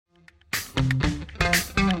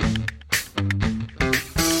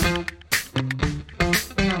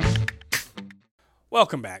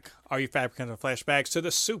Welcome back, all you fabricants and flashbacks, to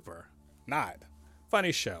the super, not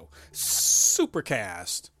funny show,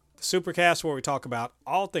 Supercast. The Supercast, where we talk about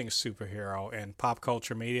all things superhero and pop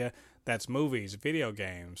culture media. That's movies, video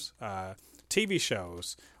games, TV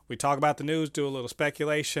shows. We talk about the news, do a little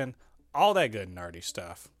speculation, all that good nerdy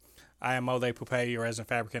stuff. I am Mode Poupée, your resident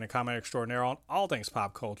fabricant and comment extraordinaire on all things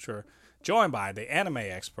pop culture, joined by the anime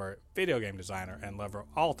expert, video game designer, and lover of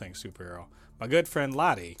all things superhero, my good friend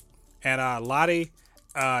Lottie. And Lottie,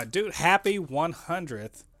 dude, happy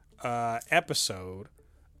 100th episode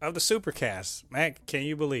of the Supercast. Man, can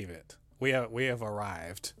you believe it? We have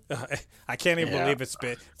arrived. I can't even believe it's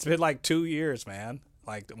been like 2 years, man.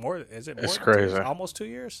 Like more, is it more? It's crazy. Almost 2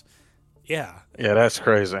 years. Yeah. Yeah, that's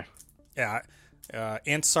crazy. Yeah.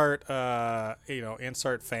 Insert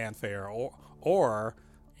fanfare or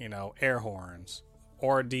air horns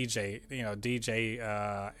or DJ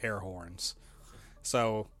air horns.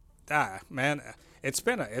 So. Man, it's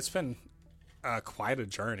been quite a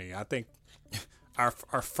journey. I think our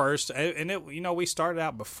first, and it, we started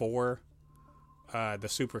out before the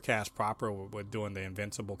Supercast proper with doing the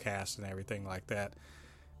Invincible cast and everything like that,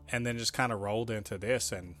 and then just kind of rolled into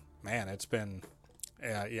this. And man, it's been,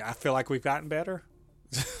 I feel like we've gotten better.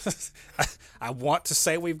 I want to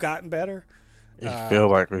say we've gotten better. You feel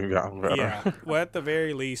like we've gotten better. Yeah. Well, at the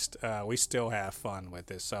very least, we still have fun with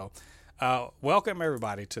this. So. Welcome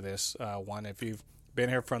everybody to this one. If you've been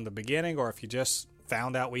here from the beginning or if you just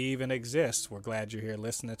found out we even exist, we're glad you're here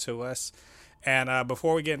listening to us. And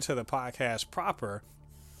before we get into the podcast proper,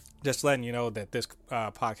 just letting you know that this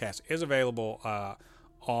podcast is available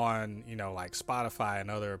on, like Spotify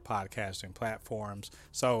and other podcasting platforms.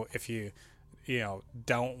 So if you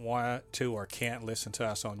don't want to or can't listen to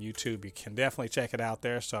us on YouTube, you can definitely check it out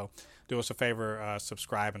there. So do us a favor,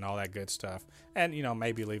 subscribe and all that good stuff. And,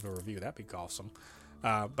 maybe leave a review. That'd be awesome.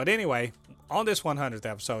 But anyway, on this 100th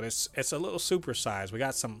episode, it's a little supersized. We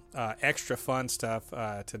got some extra fun stuff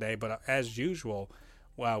today. But as usual,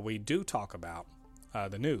 we do talk about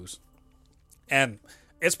the news. And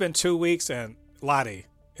it's been 2 weeks, and Lottie,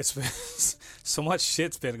 it's been so much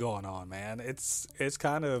shit's been going on, man. It's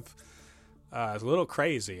kind of... it's a little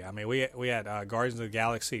crazy. I mean, we had Guardians of the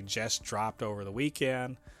Galaxy just dropped over the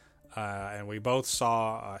weekend, and we both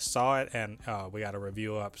saw it, and we got a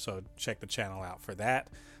review up. So check the channel out for that.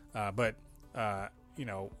 But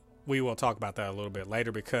we will talk about that a little bit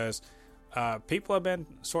later because people have been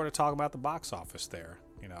sort of talking about the box office there,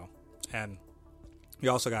 and we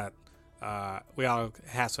also got we all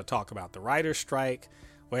have to talk about the writer's strike.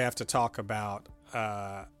 We have to talk about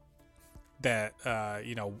that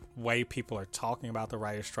way people are talking about the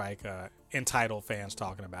writer's strike, entitled fans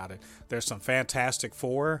talking about it. There's some Fantastic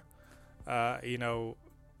Four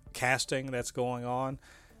casting that's going on.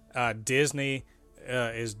 Disney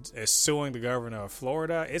is suing the governor of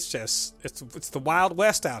Florida. It's the Wild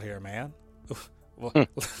West out here, man. Well,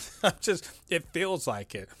 it feels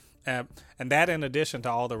like it, and that in addition to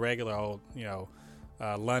all the regular old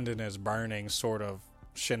London is burning sort of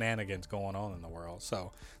shenanigans going on in the world.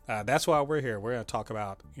 So that's why we're here. We're going to talk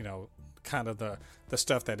about kind of the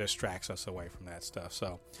stuff that distracts us away from that stuff.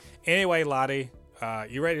 So anyway, Lottie,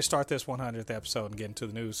 you ready to start this 100th episode and get into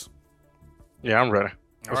the news? Yeah, I'm ready.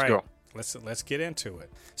 Let's go. Let's get into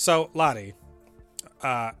it. So Lottie,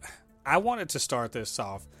 I wanted to start this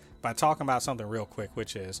off by talking about something real quick,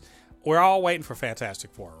 which is we're all waiting for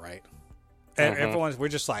Fantastic Four, right? Mm-hmm. We're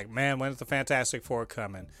just like, man, when is the Fantastic Four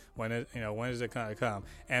coming? When is it going to come?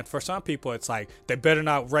 And for some people, it's like they better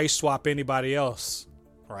not race swap anybody else,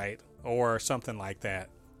 right? Or something like that.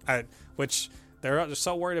 Which they're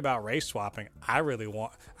so worried about race swapping. I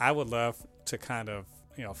would love to kind of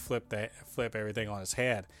flip everything on its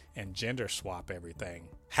head and gender swap everything.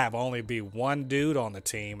 Have only be one dude on the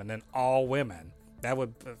team and then all women. That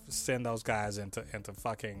would send those guys into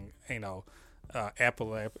fucking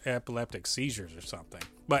epileptic seizures or something.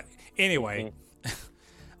 But anyway,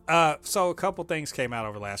 so a couple things came out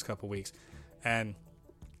over the last couple weeks, and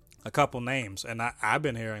a couple names, and I've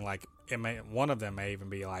been hearing like one of them may even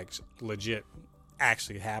be like legit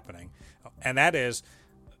actually happening, and that is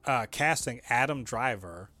casting Adam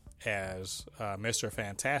Driver as Mr.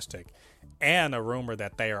 Fantastic, and a rumor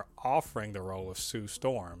that they are offering the role of Sue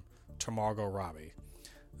Storm to Margot Robbie.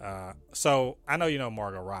 So I know you know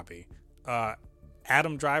Margot Robbie.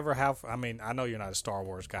 Adam Driver, I know you're not a Star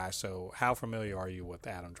Wars guy, so how familiar are you with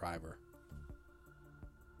Adam Driver?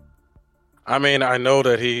 I mean, I know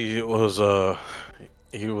that he was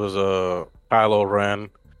Kylo Ren,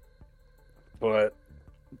 but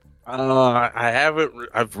I haven't.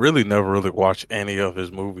 I've really never really watched any of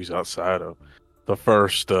his movies outside of the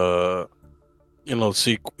first, sequel.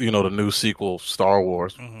 The new sequel, Star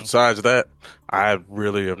Wars. Hmm. Besides that, I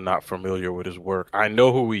really am not familiar with his work. I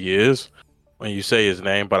know who he is when you say his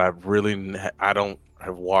name, but I don't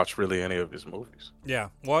have watched really any of his movies. Yeah.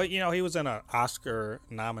 Well, he was in an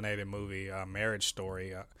Oscar-nominated movie, Marriage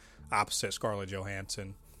Story, opposite Scarlett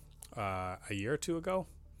Johansson, a year or two ago.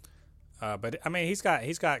 But I mean, he's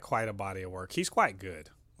got quite a body of work. He's quite good.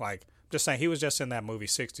 Like, just saying, he was just in that movie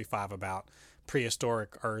 65 about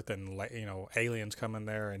prehistoric Earth and aliens coming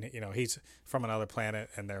there, and he's from another planet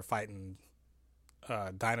and they're fighting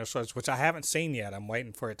dinosaurs, which I haven't seen yet. I'm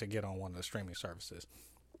waiting for it to get on one of the streaming services.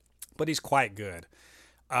 But he's quite good.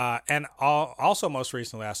 And also, most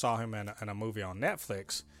recently, I saw him in a movie on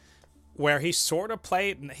Netflix where he sort of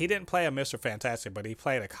played. He didn't play a Mr. Fantastic, but he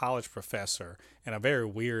played a college professor in a very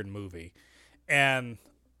weird movie. And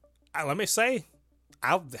let me say,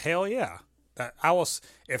 hell yeah, I will.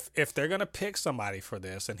 If they're gonna pick somebody for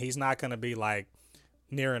this, and he's not gonna be like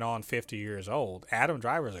nearing on 50 years old, Adam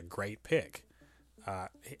Driver is a great pick.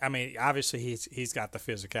 I mean, obviously he's got the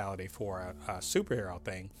physicality for a superhero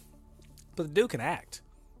thing, but the dude can act.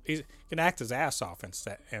 He can act his ass off.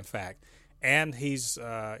 In fact, and he's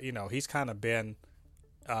he's kind of been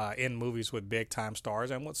in movies with big time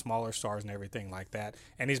stars and with smaller stars and everything like that.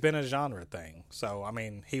 And he's been a genre thing. So I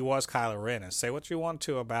mean, he was Kylo Ren, and say what you want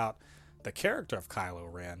to about the character of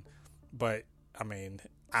Kylo Ren, but I mean,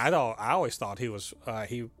 I always thought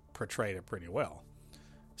he portrayed it pretty well.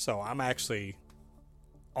 So I'm actually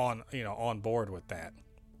on board with that.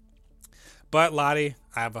 But Lottie,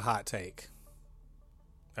 I have a hot take.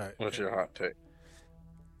 What's your hot take?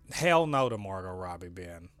 Hell no to Margot Robbie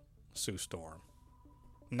being Sue Storm.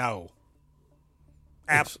 No.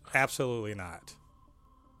 Absolutely not.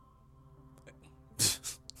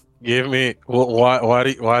 Give me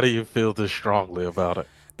why do you feel this strongly about it?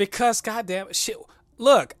 Because goddamn shit.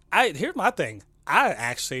 Look, here's my thing. I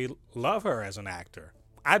actually love her as an actor.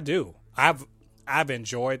 I do. I've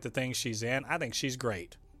enjoyed the things she's in. I think she's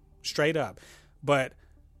great. Straight up. But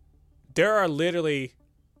there are literally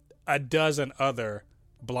a dozen other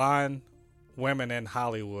blonde women in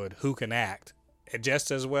Hollywood who can act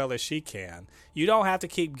just as well as she can. You don't have to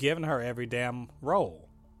keep giving her every damn role.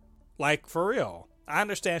 Like, for real. I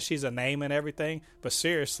understand she's a name and everything, but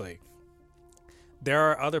seriously, there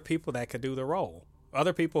are other people that could do the role.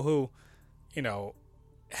 Other people who,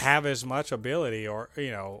 have as much ability or,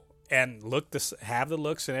 and have the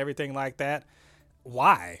looks and everything like that.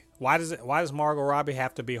 Why? Why does Margot Robbie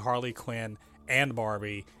have to be Harley Quinn and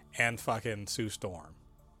Barbie and fucking Sue Storm?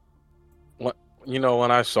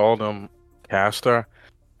 When I saw them cast her,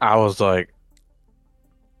 I was like,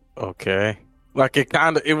 okay. Like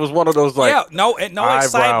it was one of those like no eyebrow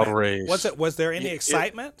excitement. raised. Was there any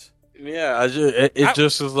excitement? Yeah, it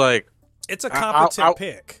just is like it's a competent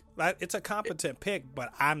pick. It's a competent pick, but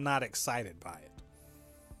I'm not excited by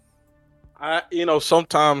it.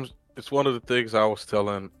 Sometimes it's one of the things I was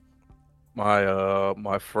telling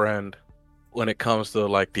my friend when it comes to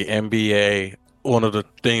like the NBA. One of the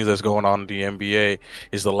things that's going on in the NBA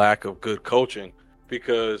is the lack of good coaching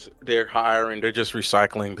because they're just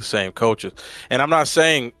recycling the same coaches. And I'm not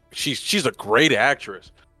saying she's a great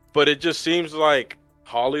actress, but it just seems like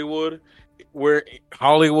Hollywood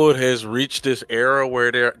has reached this era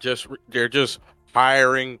where they're just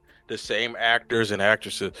hiring the same actors and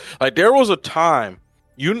actresses. Like there was a time,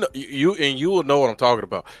 you will know what I'm talking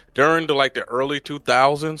about, during the early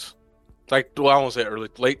 2000s. I won't say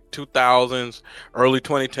late 2000s, early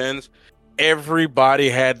 2010s, everybody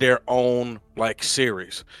had their own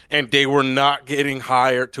series, and they were not getting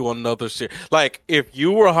hired to another series. Like if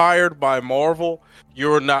you were hired by Marvel, you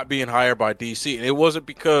were not being hired by DC, and it wasn't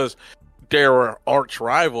because they were arch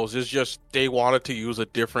rivals. It's just they wanted to use a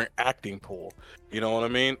different acting pool. You know what I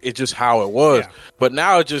mean? It's just how it was. Yeah. But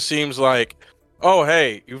now it just seems like, oh,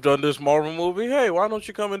 hey, you've done this Marvel movie. Hey, why don't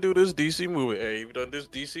you come and do this DC movie? Hey, you've done this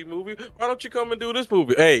DC movie. Why don't you come and do this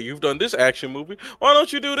movie? Hey, you've done this action movie. Why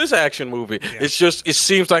don't you do this action movie? Yeah. It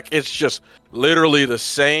seems like it's just literally the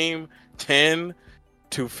same 10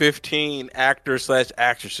 to 15 actors /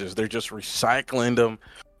 actresses. They're just recycling them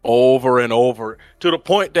over and over to the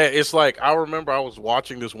point that it's like, I remember I was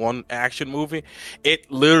watching this one action movie.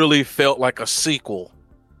 It literally felt like a sequel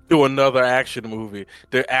to another action movie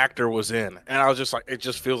the actor was in, and I was just like, it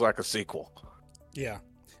just feels like a sequel. Yeah,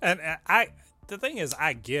 and the thing is,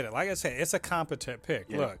 I get it. Like I said, it's a competent pick.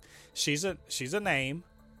 Yeah. Look, she's a name,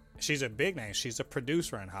 she's a big name, she's a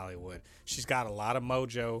producer in Hollywood, she's got a lot of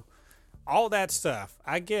mojo, all that stuff.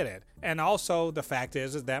 I get it. And also the fact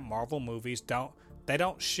is that Marvel movies They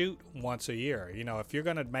don't shoot once a year. You know, if you're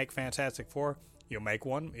gonna make Fantastic Four, you'll make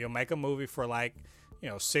one. You'll make a movie for like,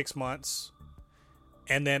 6 months,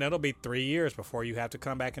 and then it'll be 3 years before you have to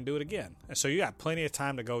come back and do it again. And so you got plenty of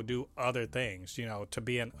time to go do other things. To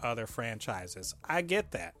be in other franchises. I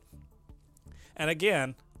get that. And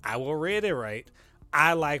again, I will reiterate,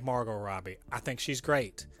 I like Margot Robbie. I think she's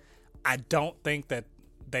great. I don't think that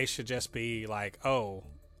they should just be like, oh,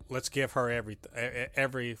 let's give her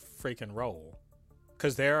every freaking role.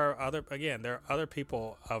 Because there are other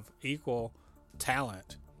people of equal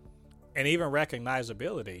talent and even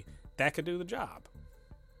recognizability that could do the job.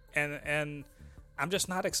 And I'm just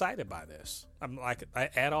not excited by this. I'm like,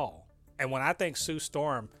 at all. And when I think Sue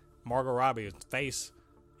Storm, Margot Robbie's face,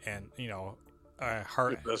 and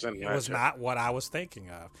her, it was not what I was thinking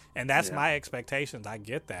of, and that's my expectations. I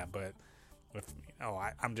get that, but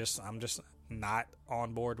I'm just not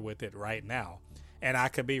on board with it right now. And I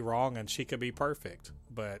could be wrong, and she could be perfect,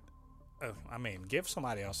 but give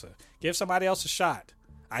somebody else a shot.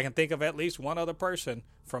 I can think of at least one other person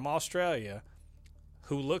from Australia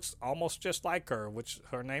who looks almost just like her, which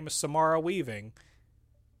her name is Samara Weaving,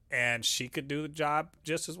 and she could do the job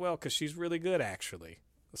just as well because she's really good, actually.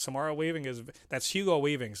 Samara Weaving that's Hugo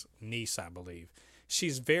Weaving's niece, I believe.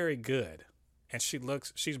 She's very good, and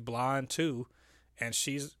she's blonde too, and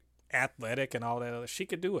she's athletic and all that other. She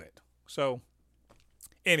could do it. So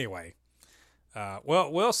anyway,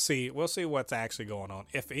 we'll see what's actually going on.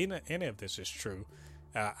 If any of this is true,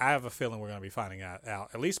 I have a feeling we're going to be finding out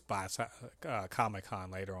at least by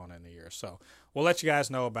Comic-Con later on in the year. So we'll let you guys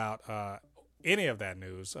know about any of that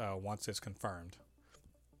news once it's confirmed.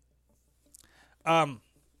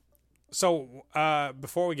 So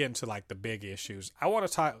before we get into like the big issues, I want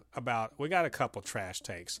to talk about, we got a couple trash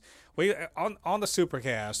takes. We on the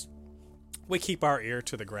Supercast, we keep our ear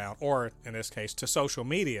to the ground, or in this case to social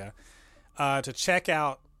media, to check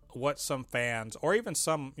out what some fans or even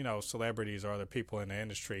some celebrities or other people in the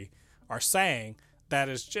industry are saying that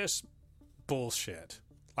is just bullshit,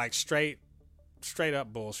 like straight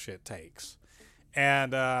up bullshit takes.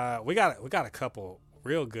 And we got a couple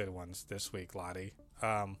real good ones this week, Lottie.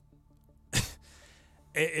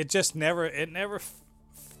 It never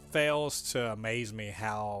fails to amaze me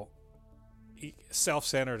how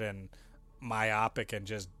self-centered and myopic and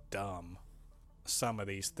just dumb some of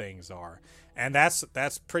these things are. And that's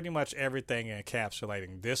pretty much everything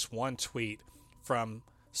encapsulating this one tweet from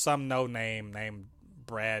some no name named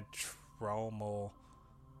Brad Trommel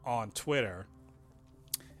on Twitter.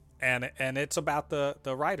 And it's about the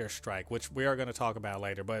writer's strike, which we are going to talk about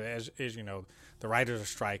later. But as you know, the writers are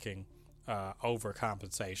striking over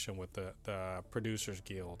compensation with the Producers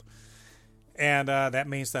Guild. And that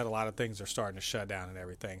means that a lot of things are starting to shut down and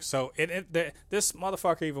everything. So this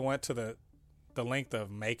motherfucker even went to the length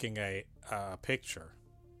of making a picture,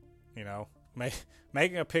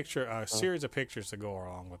 making a picture, a series of pictures to go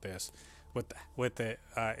along with this.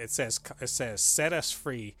 It says set us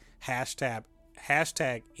free,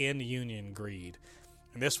 hashtag end union greed.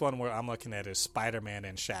 And this one where I'm looking at is Spider-Man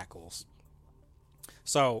in shackles.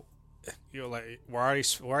 So we're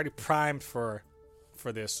already primed for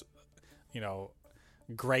this,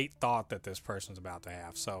 great thought that this person's about to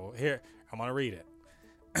have. So here, I'm going to read it.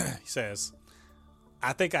 He says,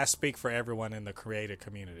 I think I speak for everyone in the creative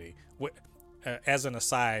community. As an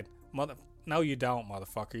aside, no, you don't,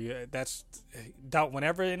 motherfucker.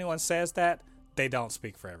 Whenever anyone says that, they don't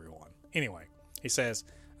speak for everyone. Anyway, he says,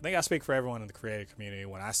 I think I speak for everyone in the creative community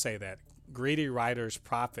when I say that greedy writers'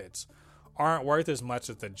 profits aren't worth as much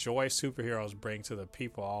as the joy superheroes bring to the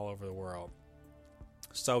people all over the world.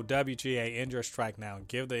 So WGA, end your strike now and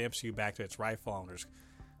give the MCU back to its rightful owners,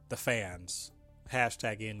 the fans.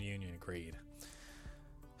 Hashtag end union greed.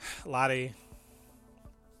 Lottie,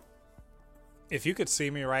 if you could see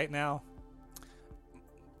me right now,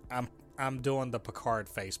 I'm doing the Picard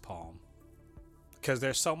facepalm because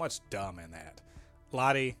there's so much dumb in that.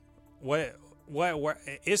 Lottie, what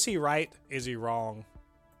is he right? Is he wrong?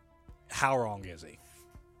 How wrong is he?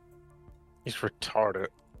 He's retarded.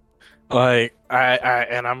 Like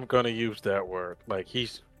and I'm gonna use that word. Like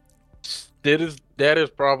that is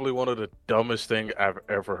probably one of the dumbest things I've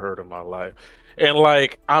ever heard in my life. And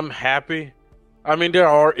like, I'm happy. I mean, there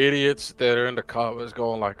are idiots that are in the comments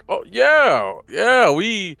going like, "Oh yeah,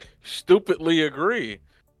 we stupidly agree,"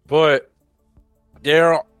 but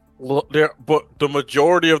but the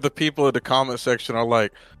majority of the people in the comment section are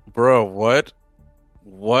like, "Bro, what?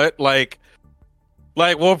 Like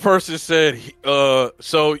one person said,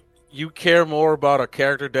 so you care more about a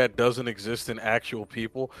character that doesn't exist in actual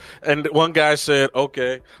people?" And one guy said,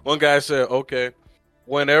 okay.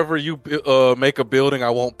 Whenever you make a building, I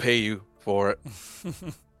won't pay you for it.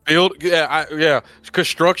 Yeah.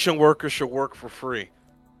 Construction workers should work for free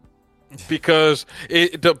because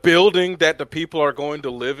the building that the people are going to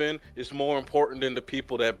live in is more important than the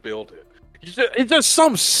people that build it. It's just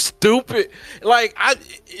some stupid like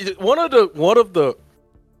one of the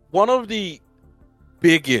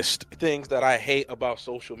biggest things that I hate about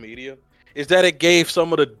social media is that it gave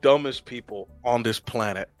some of the dumbest people on this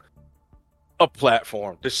planet a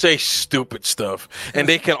platform to say stupid stuff, and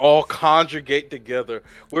they can all conjugate together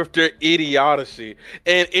with their idiocy.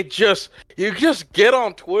 And you just get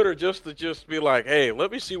on Twitter just to be like, hey,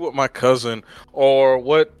 let me see what my cousin or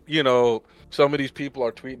what some of these people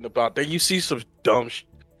are tweeting about. Then you see some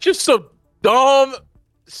just some dumb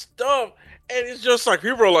stuff, and it's just like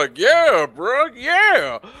people are like, yeah, bro,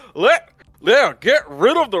 yeah, get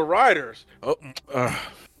rid of the writers.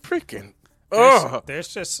 Freaking.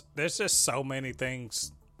 There's just so many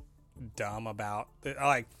things dumb about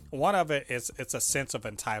like one of it is it's a sense of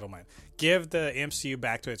entitlement. Give the MCU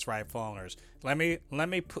back to its rightful owners. Let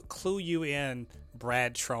me clue you in,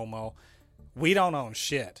 Brad Tromo. We don't own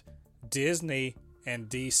shit. Disney and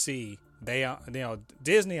DC,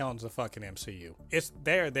 Disney owns the fucking MCU.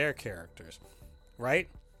 They're their characters, right?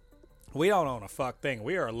 We don't own a fuck thing.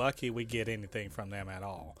 We are lucky we get anything from them at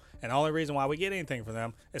all. And the only reason why we get anything from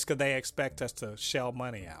them is because they expect us to shell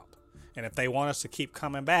money out. And if they want us to keep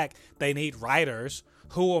coming back, they need writers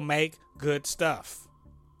who will make good stuff.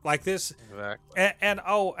 Like this. Exactly. And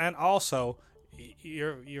also,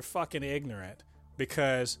 you're fucking ignorant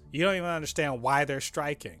because you don't even understand why they're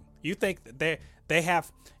striking. You think they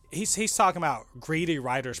have... He's talking about greedy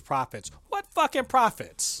writers' profits. What fucking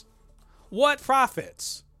profits? What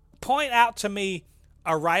profits? Point out to me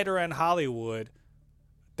a writer in Hollywood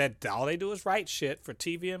that all they do is write shit for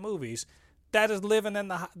TV and movies that is living in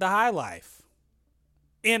the high life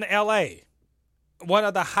in LA, one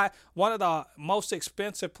of the most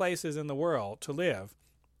expensive places in the world to live,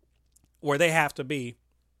 where they have to be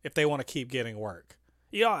if they want to keep getting work.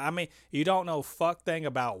 You don't know fuck thing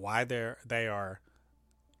about why they are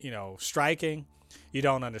striking. You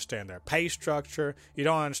don't understand their pay structure. You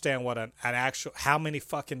don't understand what an actual how many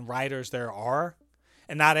fucking writers there are.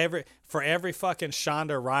 And not for every fucking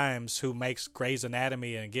Shonda Rhimes who makes Grey's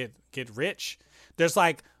Anatomy and get rich, there's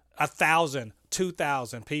like 1,000,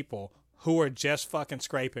 2,000 people who are just fucking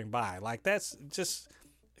scraping by. Like that's just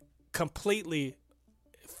completely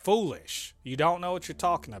foolish. You don't know what you're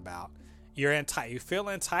talking about. You feel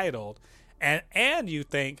entitled, and you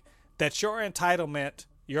think that your entitlement,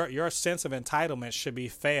 your sense of entitlement, should be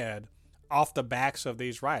fed off the backs of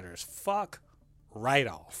these writers. Fuck right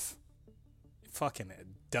off. Fucking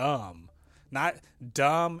dumb. Not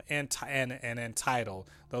dumb and entitled.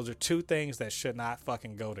 Those are two things that should not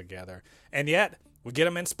fucking go together. And yet, we get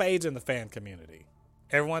them in spades in the fan community.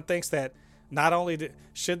 Everyone thinks that not only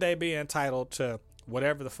should they be entitled to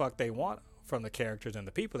whatever the fuck they want from the characters and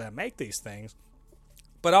the people that make these things,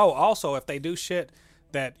 but also if they do shit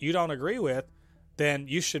that you don't agree with, then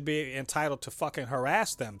you should be entitled to fucking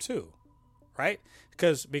harass them too. Right?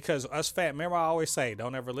 Because us fans, remember I always say,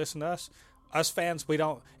 don't ever listen to us. Us fans,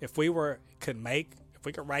 if we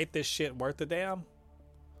could write this shit worth a damn,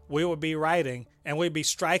 we would be writing and we'd be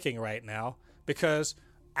striking right now because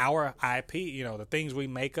our IP, the things we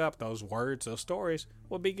make up, those words, those stories,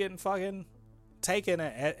 would be getting fucking taken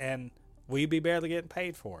and we'd be barely getting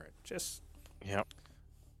paid for it. Just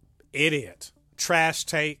idiot. Trash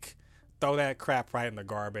take. Throw that crap right in the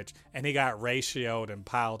garbage. And he got ratioed and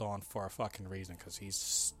piled on for a fucking reason because he's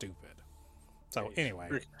stupid. So anyway.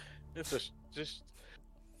 It's just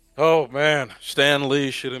oh man, Stan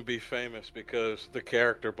Lee shouldn't be famous because the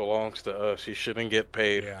character belongs to us. He shouldn't get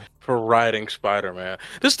paid for writing Spider-Man.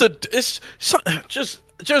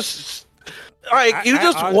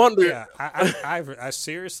 Wonder. Yeah, I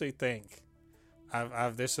seriously think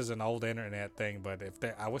this is an old internet thing, but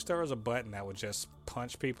I wish there was a button that would just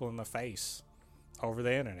punch people in the face over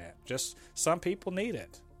the internet. Just some people need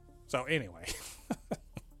it. So anyway,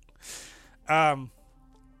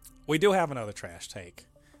 we do have another trash take,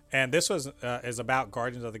 and this is about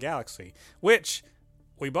Guardians of the Galaxy, which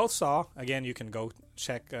we both saw. Again, you can go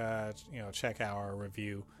check our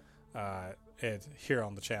review here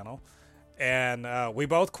on the channel, and we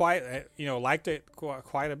both quite liked it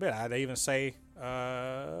quite a bit. I'd even say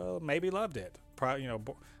maybe loved it.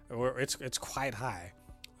 It's quite high,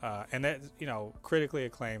 and that critically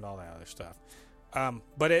acclaimed, all that other stuff.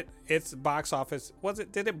 But its box office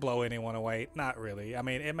did it blow anyone away? Not really. I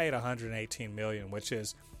mean, it made 118 million, which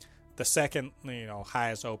is the second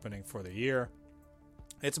highest opening for the year.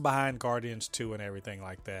 It's behind Guardians 2 and everything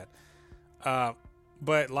like that.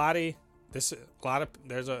 But Lottie, this a lot of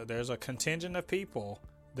there's a contingent of people,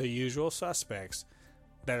 the usual suspects,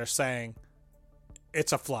 that are saying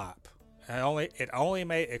it's a flop. It only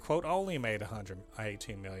made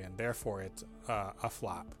 118 million. Therefore, it's a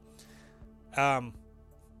flop. I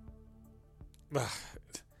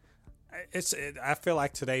feel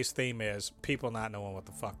like today's theme is people not knowing what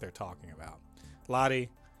the fuck they're talking about. Lottie,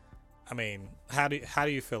 I mean, how do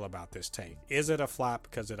you feel about this take? Is it a flop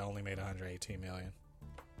because it only made 118 million?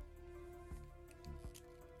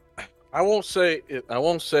 I won't say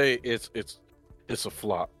it's a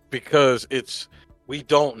flop because we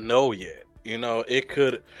don't know yet. You know, it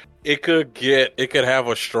could have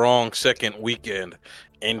a strong second weekend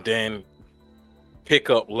and then pick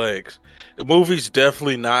up legs. The movie's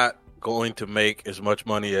definitely not going to make as much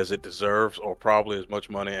money as it deserves, or probably as much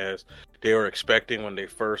money as they were expecting when they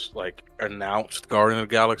first announced Guardian of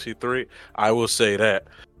the Galaxy 3. I will say that,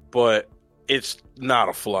 but it's not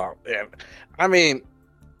a flop. And I mean,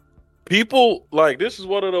 people this is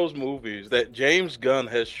one of those movies that James Gunn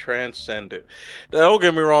has transcended. Now, don't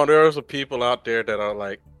get me wrong, there are some people out there that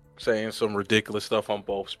are saying some ridiculous stuff on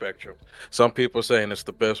both spectrums. Some people are saying it's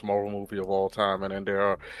the best Marvel movie of all time, and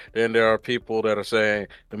then there are people that are saying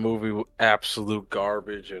the movie was absolute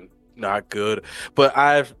garbage and not good. But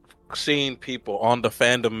I've seen people on the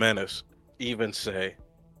Fandom Menace even say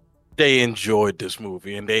they enjoyed this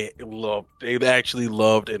movie and they actually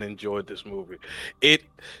loved and enjoyed this movie.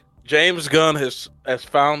 James Gunn has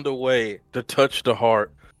found a way to touch the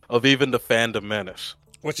heart of even the Fandom Menace.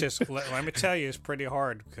 Which is, let me tell you, it's pretty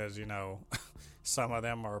hard because, some of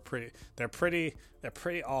them are pretty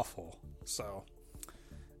awful. So,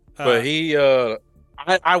 but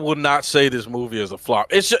I would not say this movie is a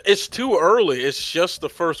flop. It's too early. It's just the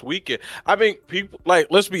first weekend. I mean, people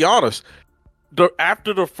let's be honest.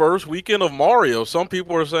 After the first weekend of Mario, some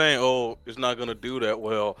people are saying, "Oh, it's not going to do that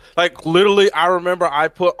well." Literally, I remember I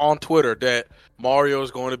put on Twitter that Mario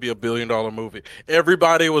is going to be $1 billion movie.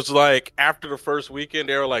 Everybody was after the first weekend,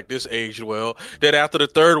 they were like, "This aged well." Then after the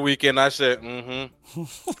third weekend, I said, "Mm-hmm."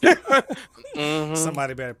 Mm-hmm.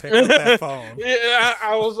 Somebody better pick up that phone. Yeah,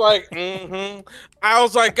 I was like, "Mm-hmm." I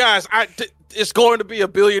was like, "Guys, it's going to be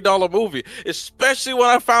 $1 billion movie." Especially when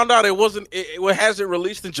I found out it hasn't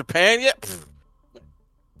released in Japan yet.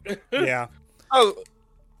 Yeah.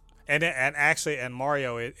 And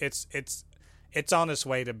Mario, it's on its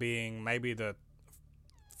way to being maybe the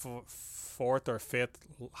fourth or fifth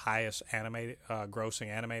highest grossing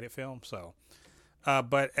animated film. So,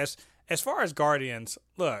 but as far as Guardians,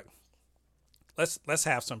 look, let's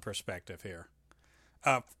have some perspective here.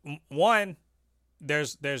 One,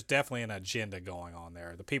 there's definitely an agenda going on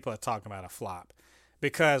there. The people are talking about a flop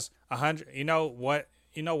because 100.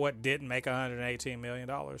 You know what didn't make $118 million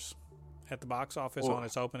at the box office on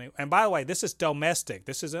its opening? And by the way, this is domestic.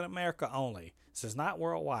 This is in America only. This is not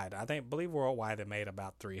worldwide. I believe worldwide it made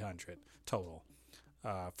about 300 total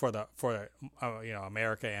for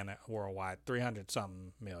America and worldwide, 300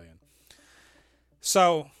 something million.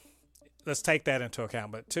 So let's take that into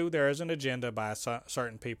account. But two, there is an agenda by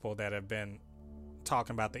certain people that have been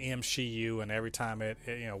talking about the MCU, and every time it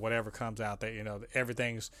whatever comes out that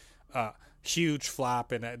everything's huge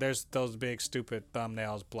flop, and there's those big stupid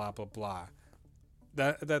thumbnails, blah blah blah.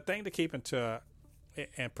 The thing to keep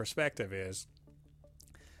in perspective is,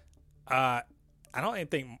 I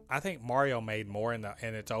think Mario made more in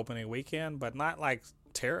its opening weekend, but not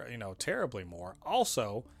terribly more.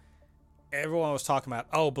 Also, everyone was talking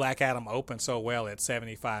about Black Adam opened so well at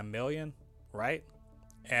 75 million, right?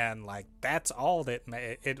 And that's all that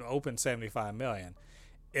it opened 75 million.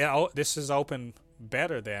 This is open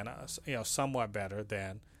better than somewhat better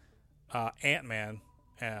than Ant-Man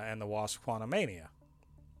and the Wasp: Quantumania,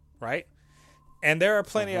 right? And there are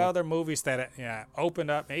plenty of other movies that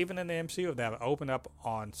opened up, even in the MCU, that have opened up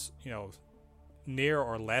on near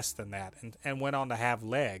or less than that, and went on to have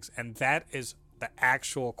legs. And that is the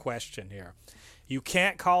actual question here. You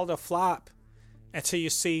can't call it a flop until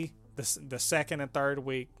you see the second and third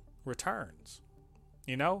week returns.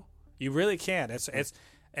 You really can't. It's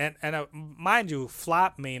mind you,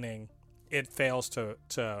 flop meaning it fails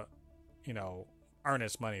to earn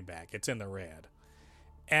its money back. It's in the red,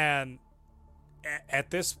 and at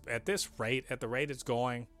this rate, at the rate it's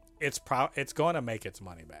going, it's going to make its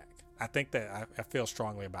money back. I think that I feel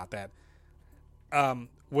strongly about that.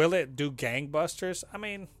 Will it do gangbusters? I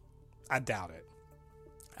mean, I doubt it.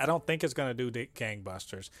 I don't think it's going to do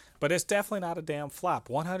gangbusters, but it's definitely not a damn flop.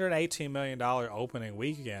 $118 million opening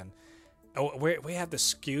weekend. We have the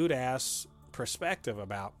skewed ass perspective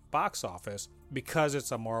about box office because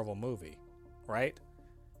it's a Marvel movie, right?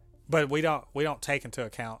 But we don't take into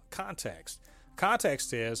account context.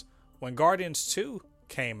 Context is when Guardians 2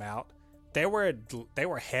 came out, they were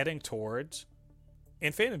heading towards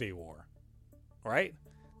Infinity War, right?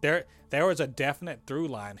 There was a definite through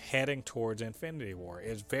line heading towards Infinity War.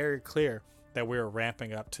 It's very clear that we were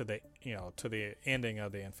ramping up to the ending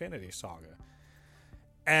of the Infinity Saga.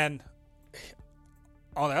 And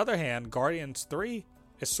on the other hand, Guardians 3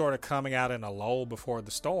 is sort of coming out in a lull before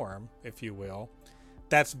the storm, if you will.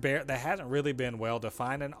 That hasn't really been well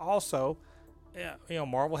defined, and also,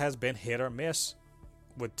 Marvel has been hit or miss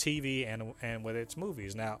with TV and with its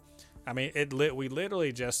movies. Now, I mean, we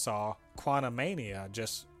literally just saw Quantumania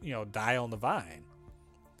just die on the vine,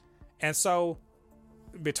 and so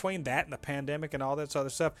between that and the pandemic and all this other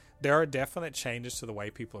stuff, there are definite changes to the way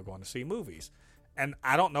people are going to see movies. And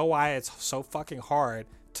I don't know why it's so fucking hard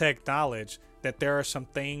to acknowledge that there are some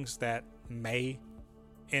things that may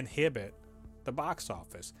inhibit the box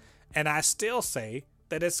office. And I still say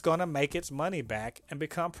that it's going to make its money back and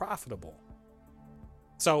become profitable.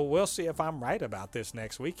 So we'll see if I'm right about this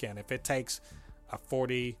next weekend. If it takes a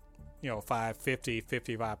 40, 50,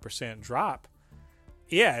 55% drop,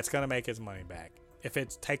 yeah, it's going to make its money back. If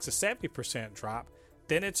it takes a 70% drop,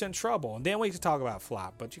 then it's in trouble. And then we can talk about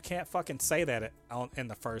flop. But you can't fucking say that in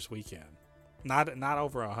the first weekend. Not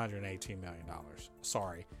over $118 million.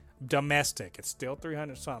 Sorry. Domestic. It's still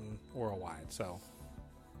 300 something worldwide. So,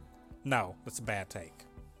 no, that's a bad take.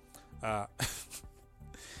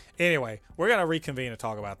 Anyway, we're going to reconvene and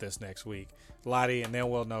talk about this next week, Lottie, and then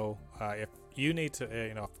we'll know if you need to,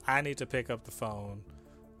 if I need to pick up the phone,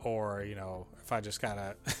 or if I just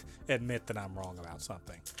gotta admit that I'm wrong about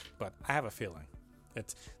something. But I have a feeling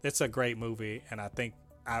it's a great movie, and I think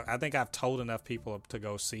I've told enough people to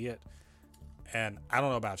go see it. And I don't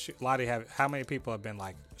know about you, Lottie. How many people have been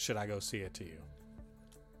like, should I go see it to you?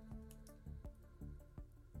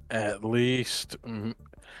 At least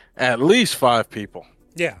 5 people.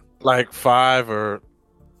 Yeah, like 5 or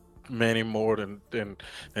many more than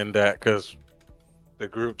that, because the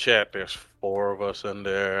group chat, there's 4 of us in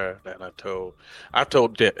there, and I told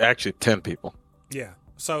actually 10 people. Yeah.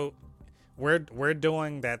 So we're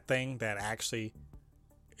doing that thing that actually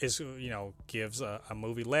is gives a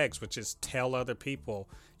movie legs, which is tell other people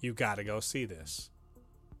you got to go see this.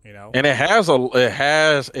 And it has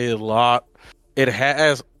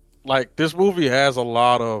this movie has a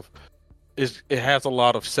lot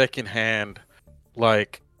of secondhand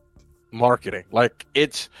like marketing. Like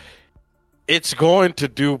it's going to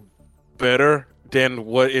do better than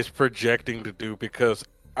what it's projecting to do, because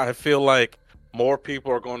I feel like more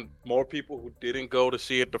people who didn't go to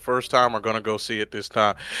see it the first time are going to go see it this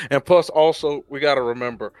time. And plus, also, we got to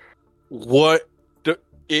remember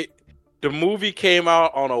the movie came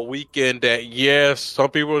out on a weekend that, yes, some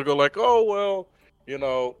people would go like, oh well,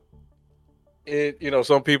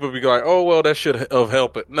 some people be like, oh well, that should have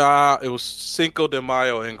helped it. Nah, it was Cinco de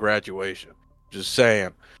Mayo and graduation. Just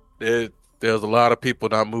saying, there's a lot of people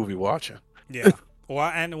not movie watching. Yeah. Well,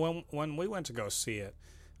 and when we went to go see it,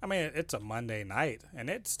 I mean, it's a Monday night, and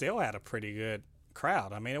it still had a pretty good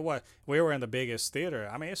crowd. I mean, we were in the biggest theater.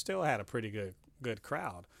 I mean, it still had a pretty good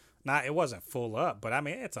crowd. It wasn't full up, but I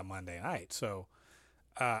mean, it's a Monday night, so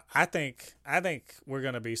I think we're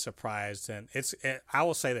gonna be surprised, and I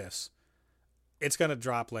will say this: it's gonna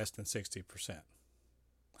drop less than 60%.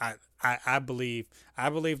 I believe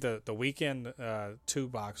the weekend 2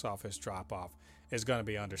 box office drop off is going to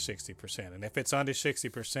be under 60%, and if it's under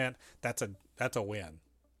 60%, that's a win.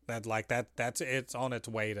 It's on its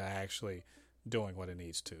way to actually doing what it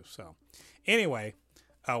needs to. So anyway,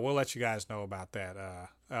 we'll let you guys know about that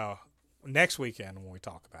next weekend when we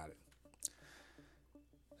talk about it.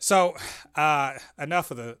 So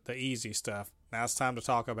enough of the easy stuff. Now it's time to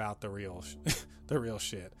talk about the real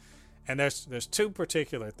shit. And there's 2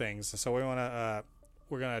 particular things. So we're gonna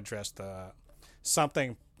address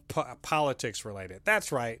something politics related.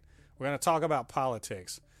 That's right. We're gonna talk about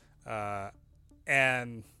politics,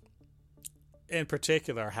 and in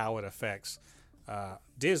particular how it affects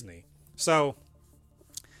Disney. So,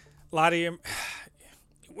 Lottie,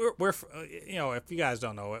 we're if you guys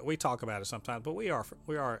don't know it, we talk about it sometimes, but we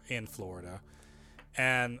are in Florida,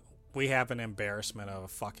 and we have an embarrassment of a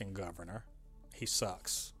fucking governor. He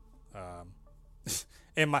sucks.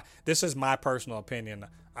 This is my personal opinion.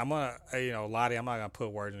 I'm gonna, Lottie, I'm not gonna put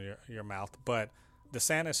words in your mouth, but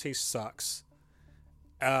DeSantis, he sucks.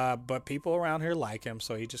 But people around here like him,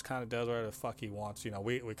 so he just kind of does whatever the fuck he wants.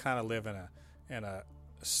 We kind of live in a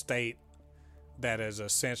state that is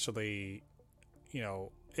essentially,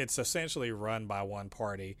 it's essentially run by one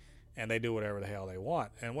party, and they do whatever the hell they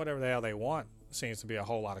want, and whatever the hell they want seems to be a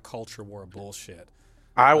whole lot of culture war bullshit.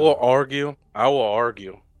 I will argue,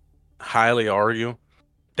 highly argue,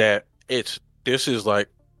 that this is like,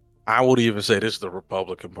 I would even say this is the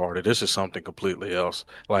Republican Party. This is something completely else.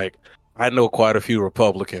 Like, I know quite a few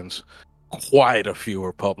Republicans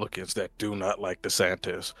that do not like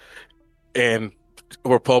DeSantis, and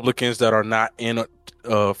Republicans that are not in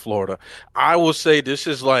Florida. I will say this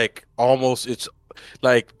is like almost, it's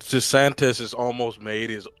like DeSantis has almost made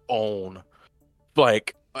his own.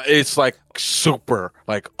 Like, it's like super,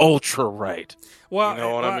 like ultra right. You Well,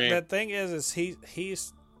 know what I mean? the thing is he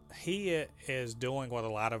is doing what a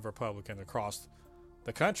lot of Republicans across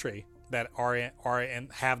the country that are in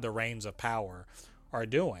have the reins of power are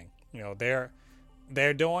doing. You know,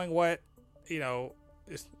 they're doing what, you know,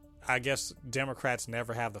 I guess Democrats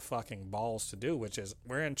never have the fucking balls to do, which is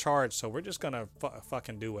we're in charge, so we're just gonna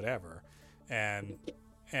fucking do whatever, and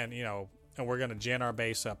you know, and we're gonna gin our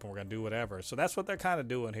base up and we're gonna do whatever. So that's what they're kind of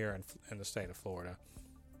doing here in the state of Florida.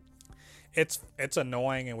 It's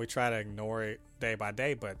annoying, and we try to ignore it day by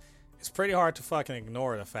day, but it's pretty hard to fucking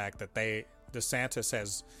ignore the fact that DeSantis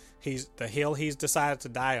has the hill he's decided to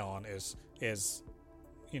die on is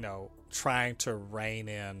you know, trying to rein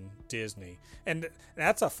in Disney, and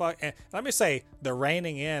that's a fuck. And let me say, the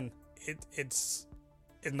reining in it's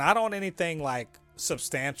not on anything like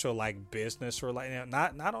substantial, like business related. You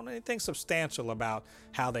know, not on anything substantial about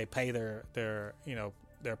how they pay their you know,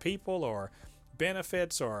 their people or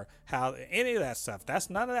benefits or how any of that stuff. That's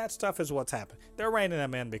none of that stuff is what's happened. They're reining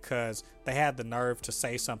them in because they had the nerve to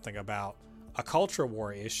say something about a culture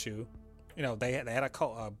war issue. You know, they had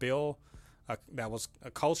a bill that was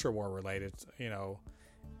a culture war related. You know,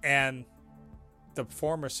 and the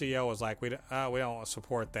former CEO was like, we don't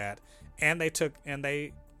support that, and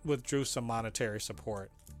they withdrew some monetary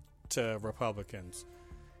support to Republicans.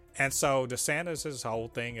 And so DeSantis' whole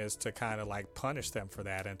thing is to kind of like punish them for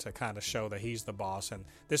that and to kind of show that he's the boss. And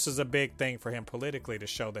this is a big thing for him politically, to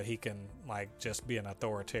show that he can like just be an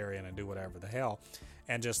authoritarian and do whatever the hell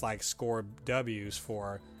and just like score W's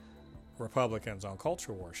for Republicans on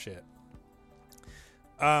culture war shit.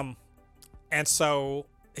 And so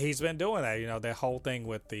he's been doing that, you know, the whole thing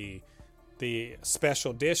with the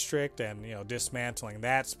special district and, you know, dismantling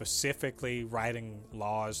that, specifically writing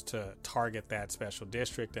laws to target that special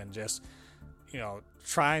district and just, you know,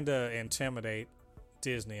 trying to intimidate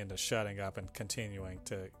Disney into shutting up and continuing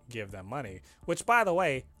to give them money, which, by the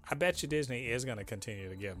way, I bet you Disney is going to continue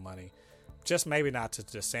to give money, just maybe not to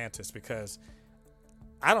DeSantis, because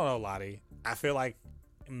I don't know, Lottie, I feel like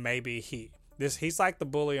maybe he's like the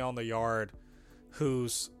bully on the yard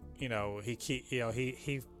who's, you know,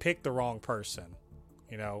 he picked the wrong person.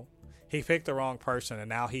 You know, he picked the wrong person, and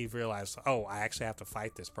now he realized, oh, I actually have to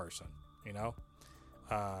fight this person. You know,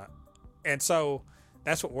 and so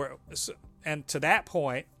that's what and to that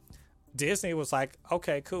point, Disney was like,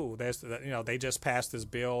 okay, cool. There's, you know, they just passed this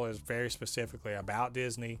bill is very specifically about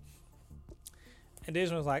Disney, and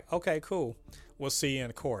Disney was like, okay, cool. We'll see you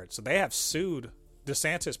in court. So they have sued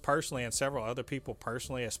DeSantis personally and several other people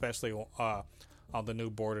personally, especially on the new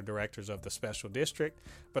board of directors of the special district,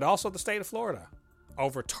 but also the state of Florida,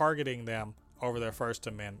 over targeting them over their First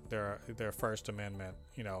Amendment, their First Amendment,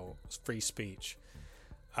 you know, free speech,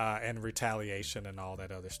 and retaliation and all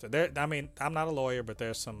that other stuff. I mean, I'm not a lawyer, but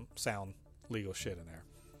there's some sound legal shit in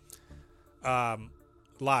there.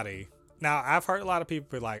 Lottie. Now, I've heard a lot of people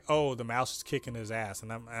be like, "Oh, the mouse is kicking his ass,"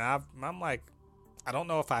 and I'm like, I don't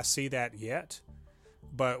know if I see that yet,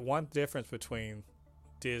 but one difference between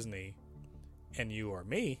Disney and you or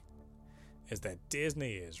me is that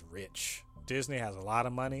Disney is rich. Disney has a lot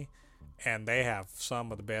of money, and they have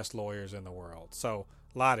some of the best lawyers in the world. So,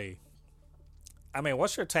 Lottie, I mean,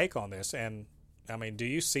 what's your take on this? And I mean, do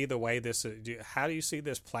you see the way this is? How do you see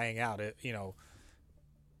this playing out? You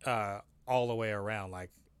know, all the way around.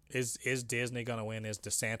 Like, is Disney going to win? Is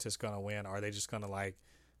DeSantis going to win? Are they just going to like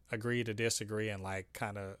agree to disagree and like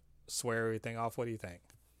kind of swear everything off? What do you think?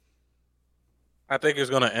 I think it's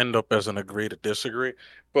going to end up as an agree to disagree.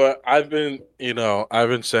 But I've been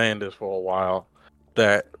saying this for a while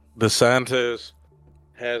that DeSantis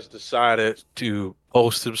has decided to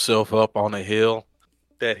post himself up on a hill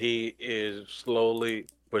that he is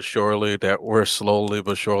we're slowly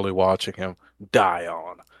but surely watching him die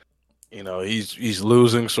on. You know, he's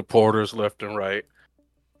losing supporters left and right.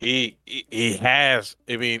 He has.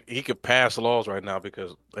 I mean, he could pass laws right now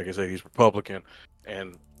because, like I said, he's Republican,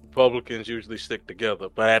 and Republicans usually stick together.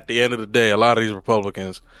 But at the end of the day, a lot of these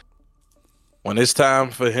Republicans, when it's time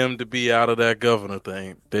for him to be out of that governor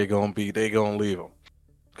thing, they gonna leave him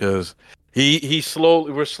because we're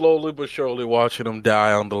slowly but surely watching him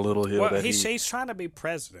die on the little hill Well, he's trying to be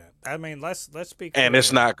president. I mean, let's be clear. And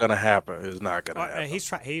it's not gonna happen. It's not gonna happen.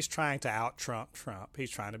 He's trying to out Trump. He's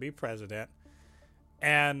trying to be president.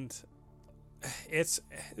 And it's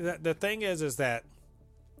the thing is that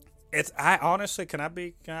it's. I honestly, can I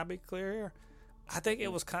be clear here? I think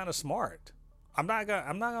it was kind of smart. I'm not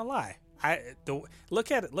gonna lie.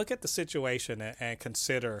 Look at the situation and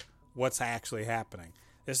consider what's actually happening.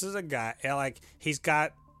 This is a guy, like, he's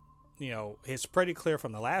got, it's pretty clear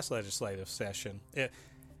from the last legislative session.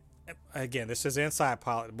 Again, this is inside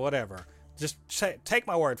politics, whatever. Just take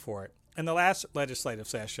my word for it. In the last legislative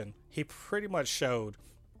session, he pretty much showed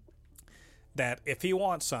that if he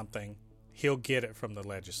wants something, he'll get it from the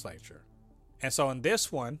legislature. And so in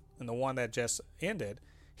this one, in the one that just ended,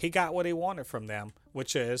 he got what he wanted from them,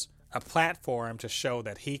 which is a platform to show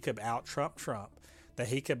that he could out-Trump Trump, that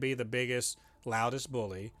he could be the biggest, loudest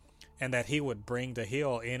bully, and that he would bring to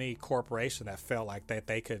heel any corporation that felt like that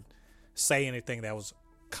they could say anything that was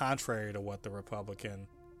contrary to what the Republican,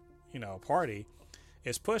 party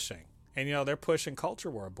is pushing. And, they're pushing culture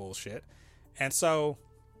war bullshit. And so,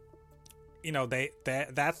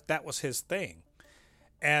 that was his thing.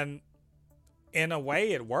 And in a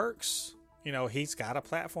way it works. He's got a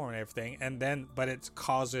platform and everything, but it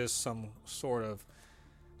causes some sort of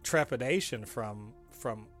trepidation from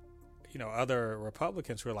other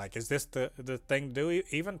Republicans who are like, is this the thing to do?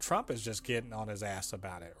 Even Trump is just getting on his ass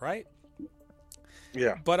about it, right?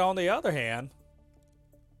 Yeah. But on the other hand,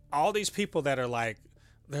 all these people that are like,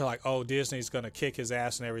 they're like, oh, Disney's going to kick his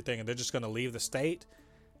ass and everything, and they're just going to leave the state.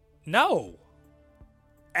 No.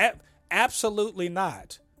 Absolutely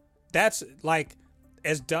not. That's like,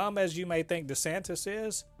 as dumb as you may think DeSantis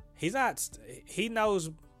is, he's not. He knows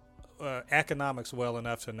economics well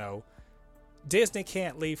enough to know Disney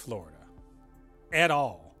can't leave Florida at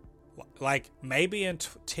all. Like, maybe in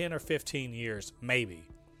 10 or 15 years, maybe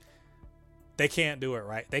they can't do it,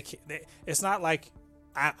 right? It's not like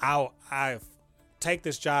I'll take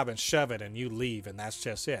this job and shove it and you leave and that's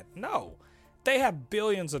just it. No, they have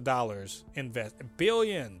billions of dollars invested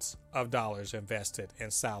in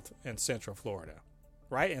Central Florida.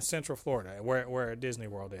 Right in Central Florida, where Disney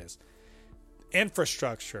World is,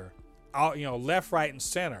 infrastructure, all, left, right, and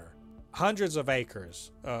center, hundreds of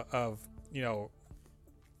acres of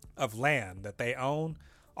land that they own,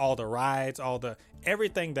 all the rides,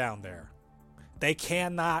 everything down there. They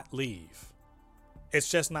cannot leave. It's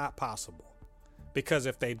just not possible, because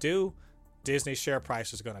if they do, Disney's share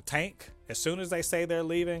price is going to tank. As soon as they say they're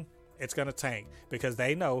leaving, it's going to tank, because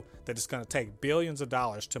they know that it's going to take billions of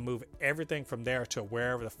dollars to move everything from there to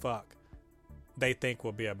wherever the fuck they think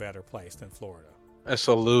will be a better place than Florida. It's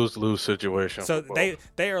a lose-lose situation. So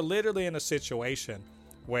they are literally in a situation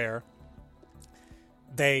where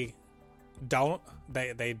they don't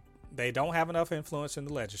have enough influence in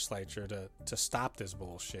the legislature to stop this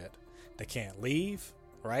bullshit. They can't leave,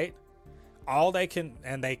 right? All they can,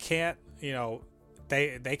 and they can't,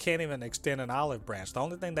 They can't even extend an olive branch. The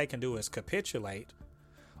only thing they can do is capitulate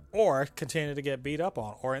or continue to get beat up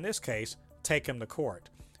on, or in this case, take him to court.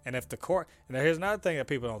 And if the court, and here's another thing that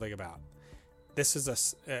people don't think about. This is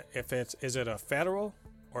is it a federal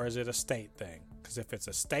or is it a state thing? Because if it's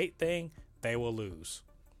a state thing, they will lose.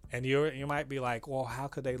 And you might be like, well, how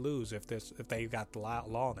could they lose if they got the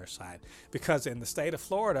law on their side? Because in the state of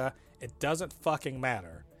Florida, it doesn't fucking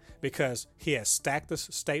matter, because he has stacked the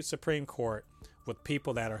state Supreme Court with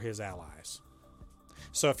people that are his allies.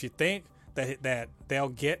 So if you think that they'll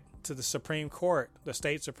get to the Supreme Court, the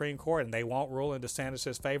state Supreme Court, and they won't rule in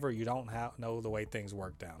DeSantis' favor, you don't know the way things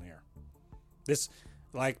work down here. This,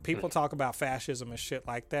 like, people talk about fascism and shit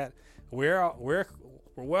like that. We're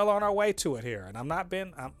well on our way to it here, and I'm not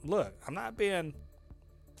being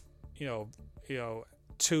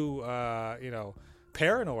too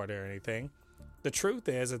paranoid or anything. The truth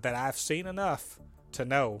is that I've seen enough to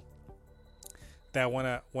know that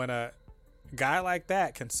when a guy like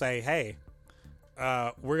that can say, hey,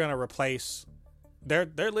 we're going to replace, they're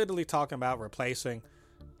literally talking about replacing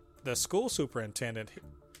the school superintendent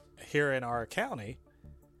here in our county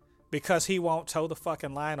because he won't toe the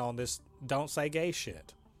fucking line on this don't say gay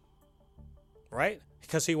shit. Right?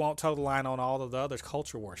 Because he won't toe the line on all of the other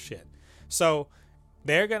culture war shit. So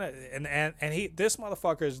they're going to, and this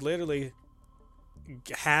motherfucker is literally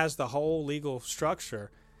has the whole legal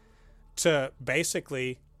structure to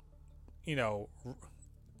basically,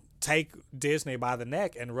 take Disney by the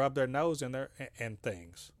neck and rub their nose in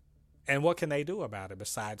things. And what can they do about it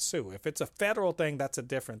besides sue? If it's a federal thing, that's a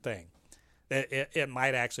different thing. It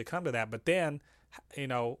might actually come to that. But then,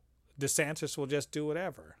 DeSantis will just do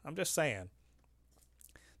whatever. I'm just saying.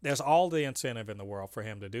 There's all the incentive in the world for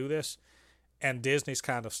him to do this. And Disney's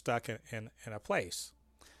kind of stuck in a place.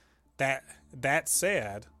 That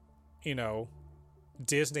said,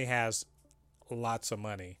 Disney has lots of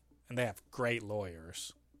money and they have great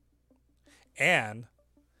lawyers. and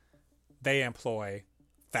they employ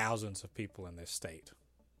thousands of people in this state.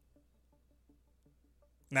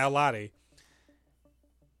 Now, Lottie,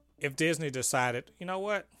 if Disney decided, you know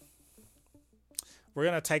what, we're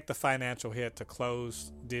going to take the financial hit to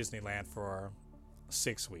close Disneyland for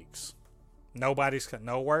 6 weeks. Nobody's got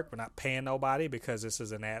no work. We're not paying nobody because this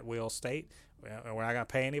is an at-will state. We're not going to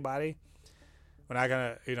pay anybody. We're not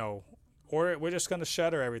going to, or we're just going to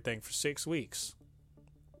shutter everything for 6 weeks.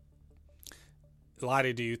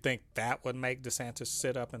 Lottie, do you think that would make DeSantis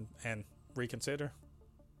sit up and reconsider?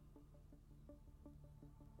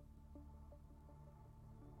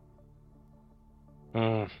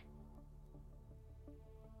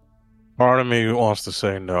 Part of me wants to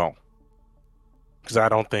say no, because I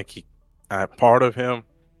don't think part of him,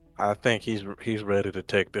 I think he's ready to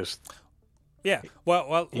take this. Yeah.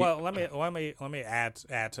 Well. Let me add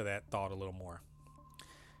to that thought a little more.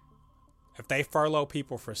 If they furlough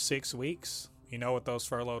people for 6 weeks, you know what those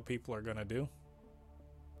furloughed people are going to do?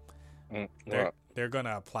 They're going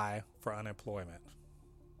to apply for unemployment,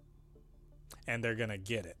 and they're going to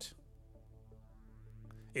get it.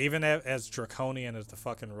 Even as draconian as the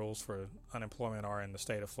fucking rules for unemployment are in the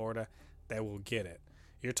state of Florida, they will get it.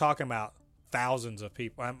 You're talking about thousands of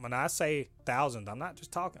people. When I say thousands, I'm not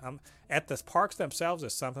just talking. I'm at the parks themselves.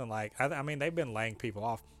 It's something like I mean they've been laying people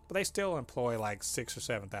off, but they still employ like 6,000 or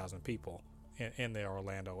 7,000 people in the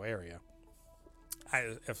Orlando area.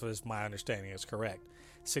 If my understanding is correct,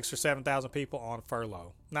 6,000 or 7,000 people on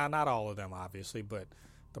furlough. Now, not all of them, obviously, but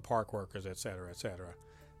the park workers, et cetera, et cetera.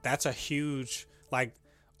 That's a huge, like,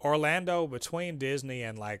 Orlando, between Disney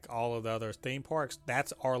and like all of the other theme parks,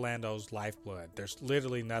 that's Orlando's lifeblood. There's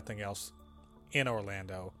literally nothing else in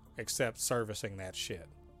Orlando except servicing that shit,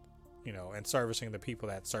 and servicing the people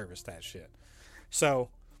that service that shit. So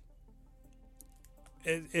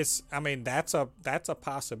it's that's a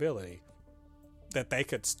possibility that they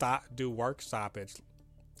could do work stoppage,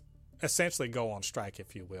 essentially go on strike,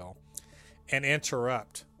 if you will, and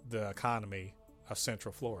interrupt the economy of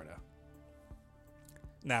Central Florida.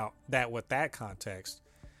 Now, with that context,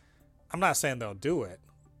 I'm not saying they'll do it,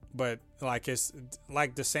 but it's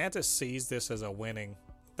like DeSantis sees this as a winning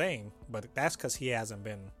thing, but that's because he hasn't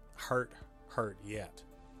been hurt yet.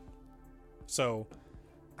 So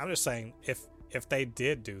I'm just saying, if they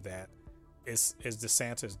did do that, is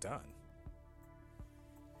DeSantis done?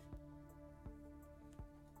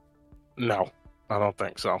 No, I don't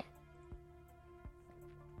think so.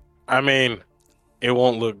 I mean, it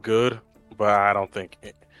won't look good, but I don't think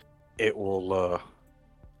it will.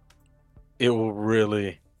 It will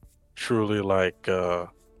really, truly make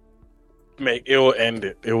it will end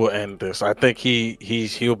it. It will end this. I think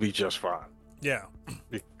he'll be just fine. Yeah.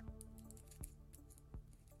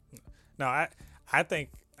 No, I think.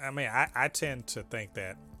 I tend to think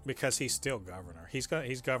that because he's still governor. He's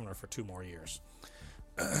governor for 2 more years.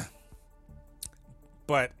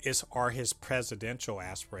 But are his presidential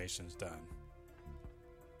aspirations done?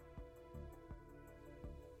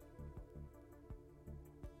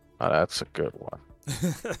 Oh, that's a good one.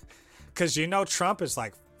 Because Trump is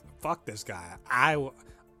like, fuck this guy.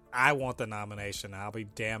 I want the nomination. I'll be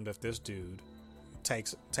damned if this dude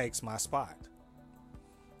takes my spot.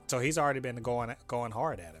 So he's already been going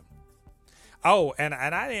hard at him. Oh, and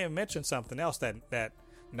I didn't mention something else that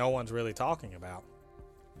no one's really talking about.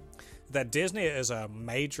 That Disney is a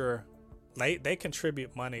major. They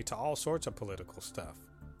contribute money to all sorts of political stuff.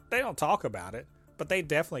 They don't talk about it, but they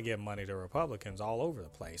definitely give money to Republicans all over the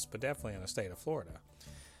place, but definitely in the state of Florida.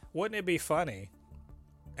 Wouldn't it be funny?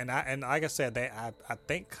 And like I said, I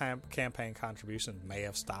think campaign contributions may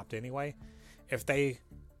have stopped anyway. If they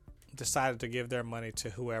decided to give their money to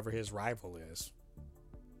whoever his rival is,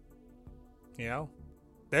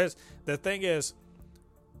 there's the thing is,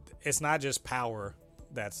 it's not just power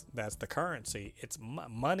that's the currency. It's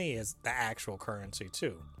money is the actual currency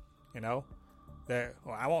too.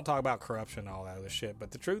 I won't talk about corruption and all that other shit,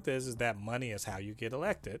 but the truth is that money is how you get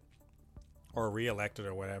elected or reelected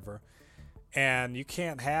or whatever. And you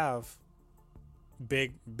can't have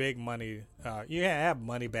big money. You can't have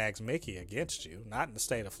money bags Mickey against you, not in the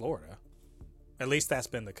state of Florida. At least that's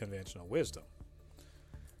been the conventional wisdom.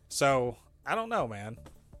 So I don't know, man.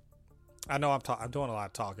 I know I'm doing a lot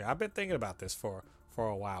of talking. I've been thinking about this for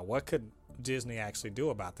a while. What could Disney actually do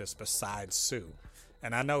about this besides sue?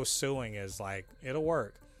 And I know suing is like, it'll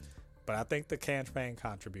work, but I think the campaign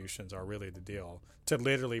contributions are really the deal. To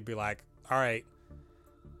literally be like, all right,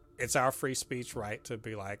 it's our free speech right to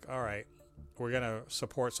be like, all right, we're going to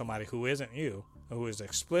support somebody who isn't you, who is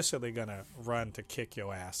explicitly going to run to kick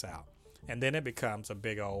your ass out. And then it becomes a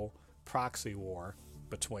big old proxy war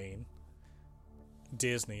between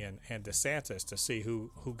Disney and DeSantis to see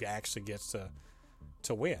who actually gets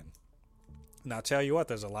to win. Now, I'll tell you what,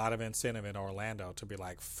 there's a lot of incentive in Orlando to be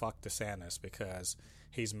like, fuck DeSantis because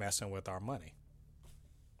he's messing with our money.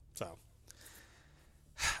 So,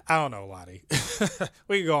 I don't know, Lottie.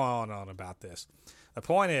 We can go on and on about this. The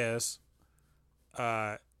point is,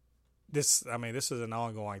 this is an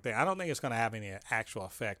ongoing thing. I don't think it's going to have any actual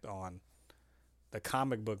effect on the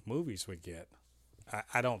comic book movies we get.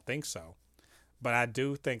 I don't think so. But I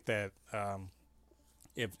do think that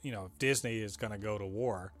if Disney is going to go to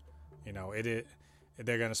war,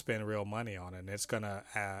 they're going to spend real money on it, and it's going to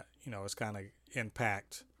it's going to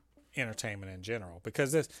impact entertainment in general.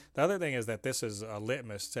 Because the other thing is that this is a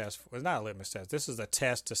litmus test. Well, it's not a litmus test. This is a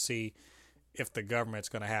test to see if the government's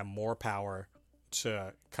going to have more power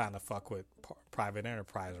to kind of fuck with private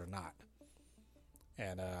enterprise or not.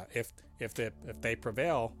 And if they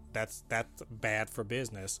prevail, that's bad for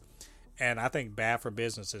business. And I think bad for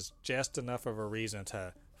business is just enough of a reason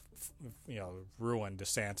to ruin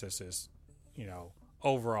DeSantis's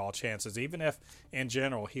overall chances. Even if in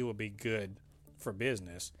general he would be good for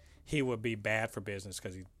business, he would be bad for business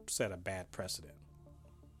because he set a bad precedent.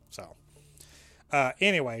 So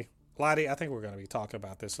anyway, Lottie, I think we're going to be talking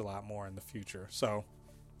about this a lot more in the future. So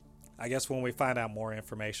I guess when we find out more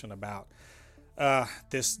information about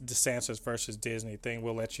this DeSantis versus Disney thing,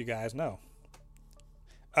 we'll let you guys know.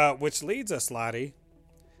 Which leads us, Lottie,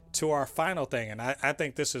 to our final thing. And I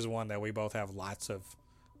think this is one that we both have lots of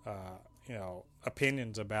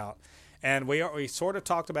opinions about. And we sort of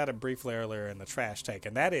talked about it briefly earlier in the trash take.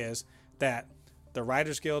 And that is that the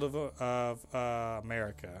Writers Guild of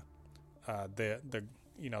America,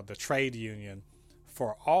 the trade union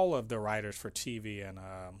for all of the writers for TV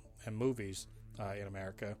and movies in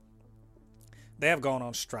America, they have gone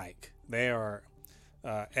on strike. They are,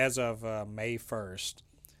 as of May 1st,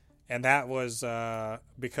 and that was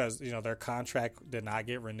because their contract did not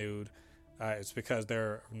get renewed. It's because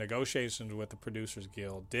their negotiations with the Producers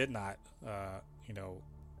Guild did not,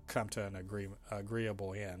 come to an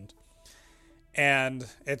agreeable end. And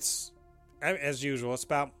it's, as usual, it's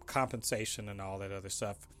about compensation and all that other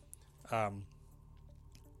stuff.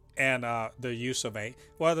 And the use of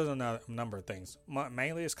other than a number of things.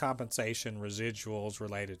 Mainly it's compensation, residuals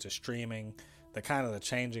related to streaming, the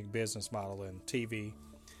changing business model in TV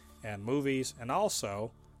and movies, and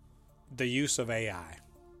also the use of AI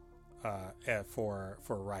for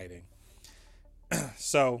writing.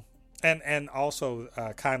 So, and also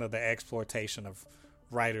kind of the exploitation of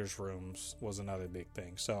writers' rooms was another big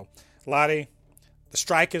thing. So, Lottie, the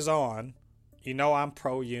strike is on. I'm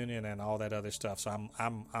pro-union and all that other stuff, so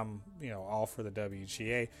I'm all for the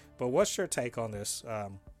WGA. But what's your take on this?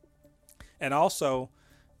 And also,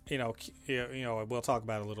 we'll talk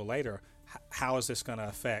about it a little later. How is this going to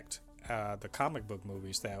affect the comic book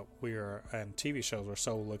movies that and TV shows we're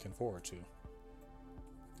so looking forward to?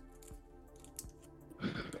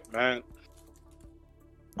 Man,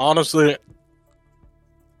 honestly,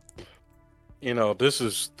 this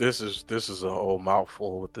is a whole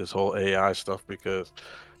mouthful with this whole AI stuff because,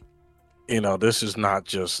 this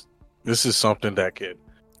is something that could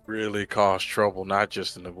really cause trouble, not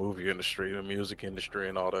just in the movie industry, the music industry,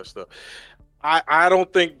 and all that stuff. I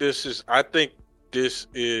don't think I think this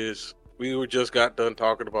is, we just got done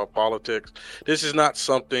talking about politics. This is not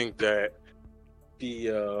something that the,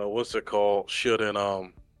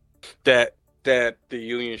 that the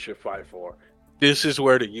union should fight for. This is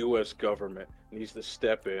where the U.S. government needs to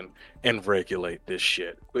step in and regulate this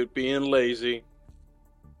shit. Quit being lazy,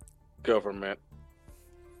 government.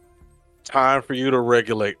 Time for you to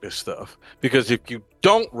regulate this stuff. Because if you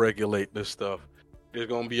don't regulate this stuff, there's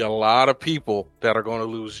going to be a lot of people that are going to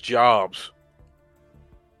lose jobs.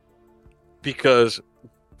 Because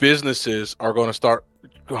businesses are going to start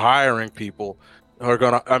hiring people, going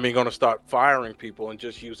to start firing people and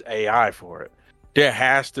just use AI for it. There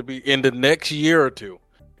has to be, in the next year or two,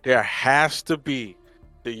 there has to be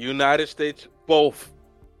the United States, both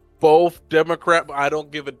Democrat, I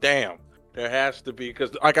don't give a damn. There has to be,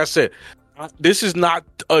 because like I said, this is not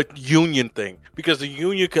a union thing, because the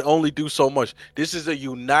union can only do so much. This is a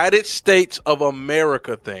United States of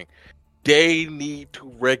America thing. They need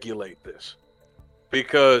to regulate this,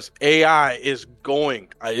 because AI is going,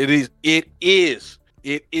 it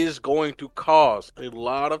is going to cause a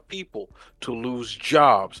lot of people to lose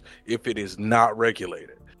jobs if it is not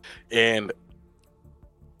regulated. And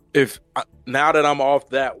now that I'm off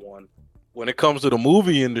that one, when it comes to the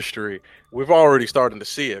movie industry, we've already starting to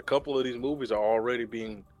see it. A couple of these movies are already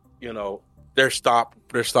being, they're stopped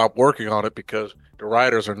working on it because the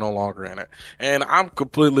writers are no longer in it. And I'm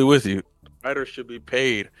completely with you. Writers should be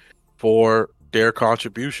paid for their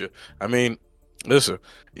contribution. I mean, listen,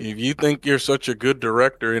 if you think you're such a good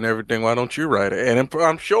director and everything, why don't you write it? And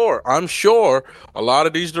I'm sure a lot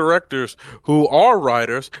of these directors who are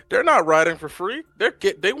writers, they're not writing for free.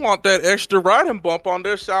 They want that extra writing bump on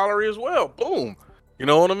their salary as well. Boom. You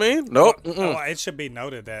know what I mean? Nope. It should be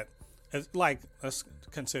noted that, it's like, let's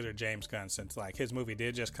consider James Gunn, since like his movie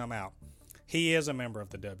did just come out. He is a member of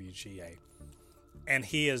the WGA, and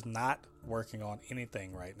he is not working on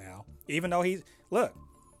anything right now. Even though he's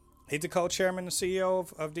the co-chairman and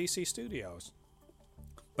CEO of DC Studios,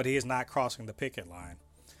 but he is not crossing the picket line.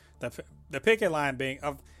 The picket line being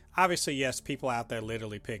obviously, yes, people out there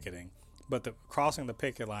literally picketing, but the crossing the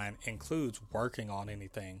picket line includes working on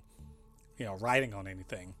anything, writing on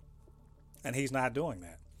anything, and he's not doing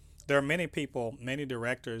that. There are many people, many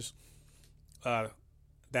directors that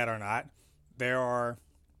are not. There are,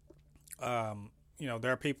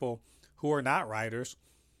 there are people who are not writers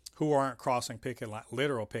who aren't crossing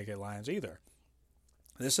literal picket lines either.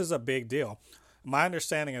 This is a big deal. My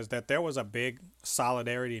understanding is that there was a big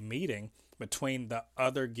solidarity meeting between the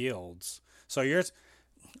other guilds. So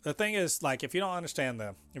the thing is, like, if you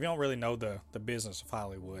don't really know the business of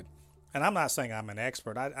Hollywood, and I'm not saying I'm an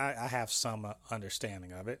expert, I have some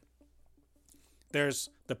understanding of it. There's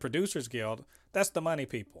the Producers Guild. That's the money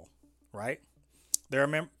people, right?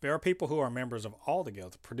 There are people who are members of all the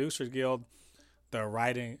guilds. The Producers Guild, the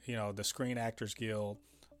writing, the Screen Actors Guild,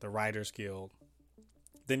 the Writers Guild.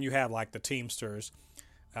 Then you have like the Teamsters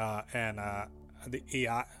and the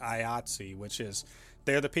IATSE, which is,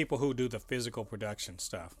 they're the people who do the physical production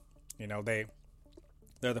stuff. They're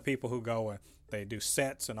the people who go and they do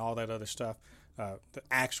sets and all that other stuff, the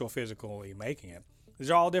actual physically making it. These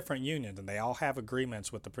are all different unions, and they all have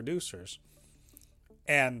agreements with the producers,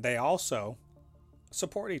 and they also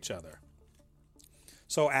support each other.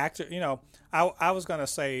 So I was going to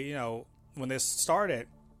say, when this started,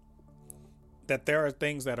 that there are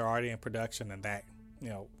things that are already in production, and that,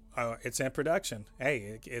 it's in production.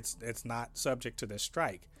 Hey, it's not subject to this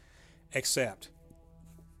strike, except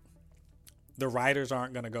the writers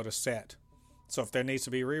aren't going to go to set. So if there needs to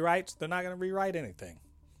be rewrites, they're not going to rewrite anything.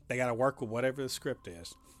 They got to work with whatever the script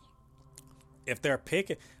is. If they're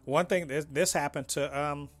picking, one thing, this happened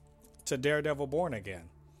to Daredevil Born Again.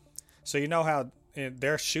 So you know how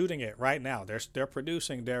they're shooting it right now. They're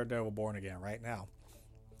producing Daredevil Born Again right now.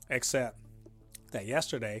 Except that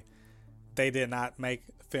yesterday they did not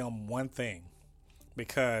film one thing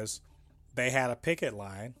because they had a picket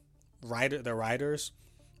line. The writers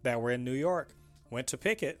that were in New York went to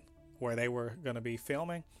picket where they were going to be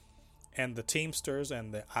filming, and the Teamsters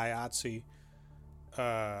and the IATSE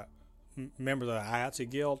members of the IATSE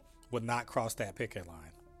Guild would not cross that picket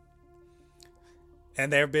line.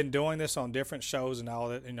 And they've been doing this on different shows and all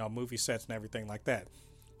that, movie sets and everything like that,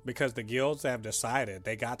 because the guilds have decided,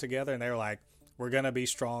 they got together and they were like, we're going to be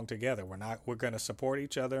strong together. We're going to support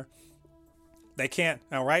each other. They can't,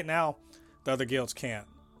 now right now, the other guilds can't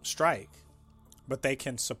strike, but they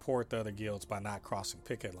can support the other guilds by not crossing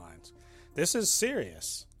picket lines. This is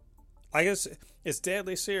serious. Like, it's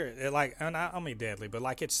deadly serious. And I don't mean deadly, but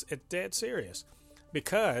like it's dead serious,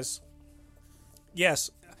 because yes,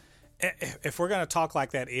 if we're going to talk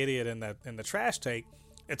like that idiot in the trash take,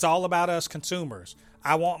 it's all about us consumers.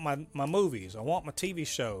 I want my movies. I want my TV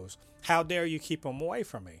shows. How dare you keep them away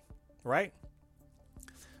from me, right?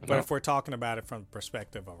 But if we're talking about it from the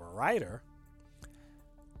perspective of a writer,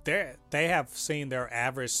 they have seen their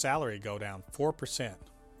average salary go down 4%,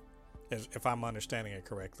 if I'm understanding it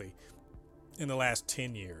correctly, in the last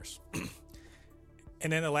 10 years.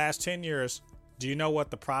 And in the last 10 years, do you know what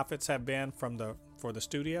the profits have been for the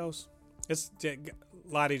studios?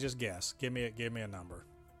 Lottie, just guess. Give me a number.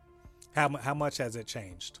 How much has it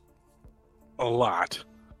changed? A lot.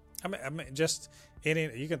 I mean, just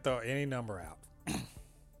you can throw any number out.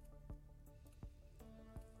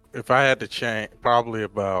 If I had to change, probably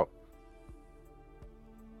about,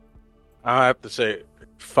 I have to say,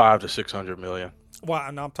 500 to 600 million.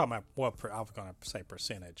 Well, no, I'm talking about I was going to say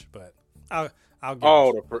percentage, but I'll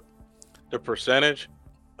give the percentage.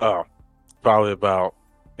 Oh,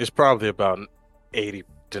 it's probably about 80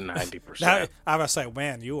 to 90%. I was say,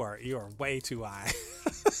 man, you are way too high.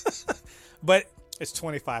 But it's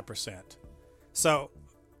 25%. So,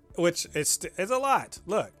 which it's a lot.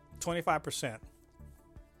 Look, 25%,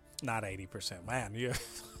 not 80%. Man,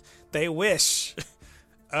 they wish.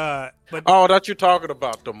 But I thought you were talking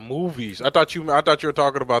about the movies. I thought you were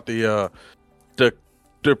talking about the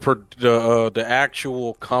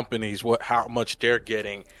actual companies, how much they're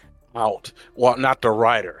getting out. Well, not the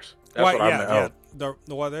writers. That's what I meant. Yeah.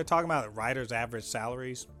 What they're talking about, writers' average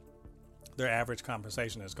salaries. their average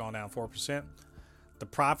compensation has gone down 4%. The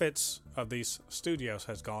profits of these studios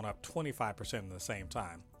has gone up 25% in the same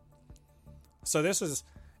time. So this is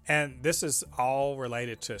all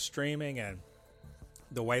related to streaming and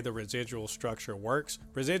the way the residual structure works.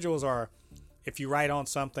 Residuals are, if you write on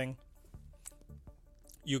something,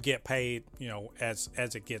 you get paid, as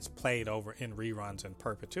it gets played over in reruns in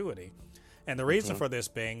perpetuity. And the reason for this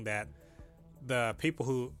being that the people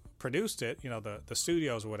who produced it, the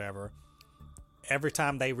studios or whatever, every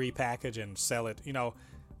time they repackage and sell it,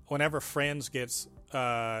 whenever Friends gets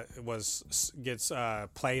played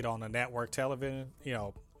on a network television,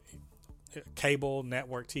 cable,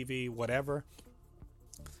 network TV, whatever,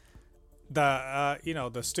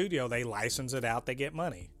 the studio, they license it out, they get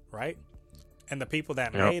money, right? And the people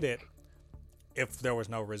that made it, if there was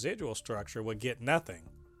no residual structure, would get nothing.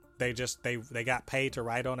 They got paid to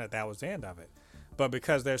write on it. That was the end of it. But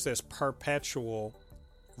because there's this perpetual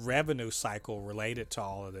revenue cycle related to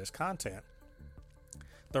all of this content,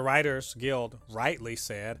 the Writers Guild rightly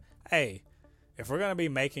said, hey, if we're going to be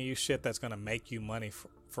making you shit that's going to make you money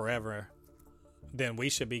forever, then we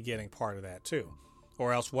should be getting part of that too.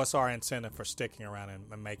 Or else what's our incentive for sticking around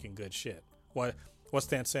and making good shit? What's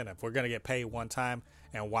the incentive? We're going to get paid one time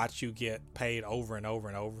and watch you get paid over and over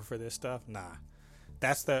and over for this stuff? Nah.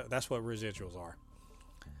 That's what residuals are.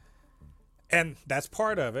 And that's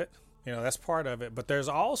part of it. That's part of it. But there's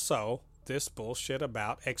also this bullshit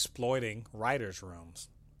about exploiting writers' rooms.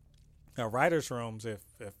 Now, writers' rooms, if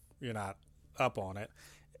you're not up on it,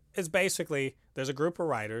 is basically there's a group of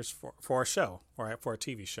writers for a show, right, for a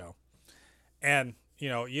TV show. And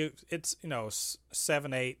it's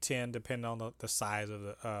 7, 8, 10, depending on the size of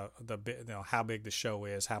the how big the show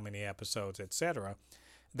is, how many episodes, etc.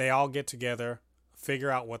 They all get together,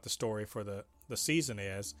 figure out what the story for the season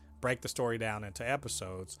is, break the story down into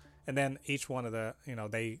episodes, and then each one of the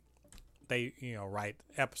they write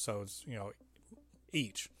episodes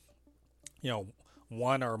each,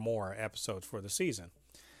 one or more episodes for the season.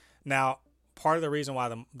 Now, part of the reason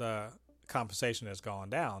why the compensation has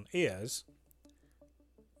gone down is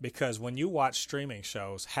because when you watch streaming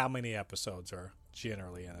shows, how many episodes are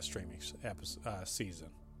generally in a streaming season?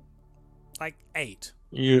 Like 8.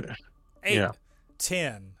 8, yeah.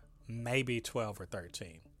 10, maybe 12 or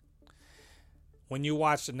 13. When you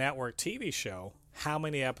watch the network TV show, how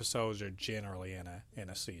many episodes are generally in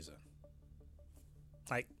a season?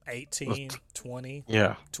 Like 18, 20,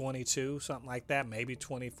 22, something like that, maybe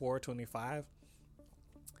 24, 25.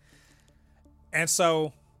 And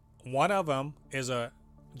so one of them is a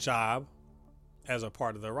job as a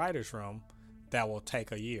part of the writer's room that will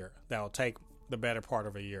take a year. That will take the better part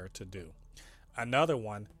of a year to do. Another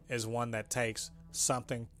one is one that takes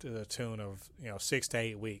something to the tune of 6 to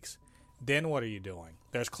 8 weeks. Then what are you doing?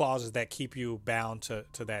 There's clauses that keep you bound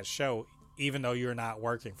to that show even though you're not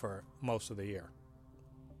working for most of the year.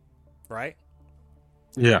 Right?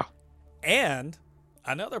 Yeah. And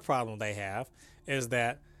another problem they have is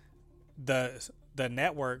that the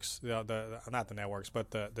networks, not the networks,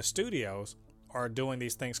 but the studios are doing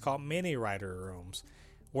these things called mini writer rooms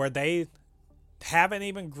where they haven't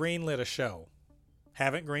even greenlit a show.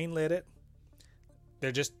 Haven't greenlit it.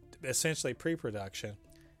 They're just essentially pre-production.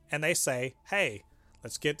 And they say, hey,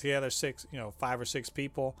 let's get together 5 or 6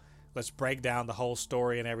 people. Let's break down the whole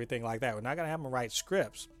story and everything like that. We're not going to have them write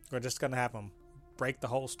scripts. We're just going to have them break the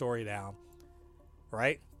whole story down.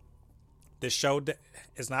 Right? This show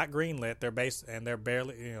is not greenlit. They're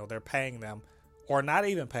barely, they're paying them or not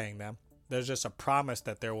even paying them. There's just a promise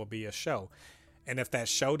that there will be a show. And if that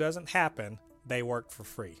show doesn't happen, they work for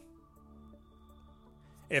free.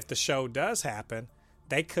 If the show does happen,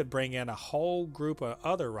 they could bring in a whole group of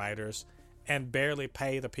other writers and barely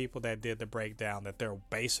pay the people that did the breakdown that they're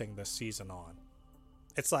basing the season on.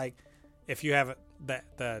 It's like if you have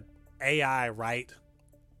the AI write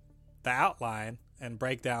the outline and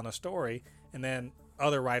break down a story, and then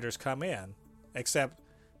other writers come in, except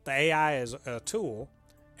the AI is a tool,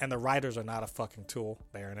 and the writers are not a fucking tool.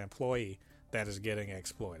 They're an employee that is getting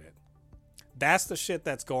exploited. That's the shit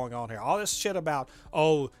that's going on here. All this shit about,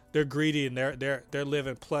 they're greedy and they're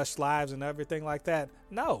living plush lives and everything like that.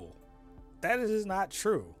 No, that is not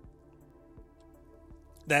true.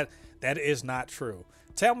 That is not true.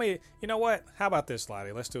 Tell me, you know what? How about this,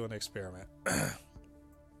 Lottie? Let's do an experiment.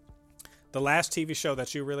 The last TV show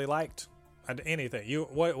that you really liked, anything?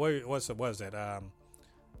 What was it?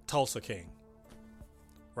 Tulsa King,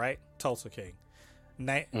 right? Tulsa King.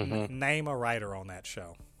 Name a writer on that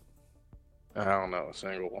show. I don't know a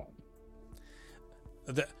single one.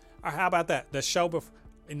 How about that? The show before.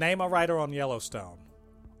 Name a writer on Yellowstone,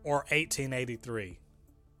 or 1883,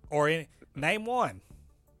 or name one.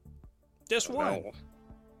 Just one.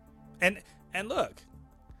 No. And look,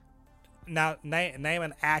 now name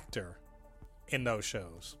an actor in those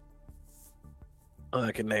shows.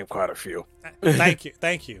 I can name quite a few. Thank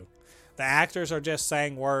you. The actors are just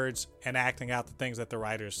saying words and acting out the things that the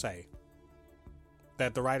writers say,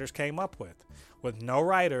 that the writers came up with. With no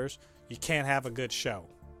writers, you can't have a good show.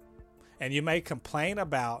 And you may complain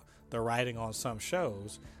about the writing on some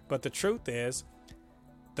shows, but the truth is,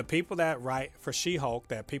 the people that write for She-Hulk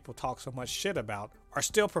that people talk so much shit about are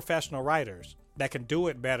still professional writers that can do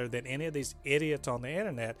it better than any of these idiots on the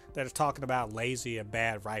internet that are talking about lazy and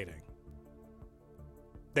bad writing.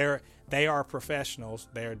 They are professionals.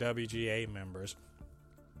 They are WGA members,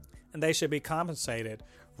 and they should be compensated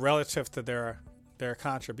relative to their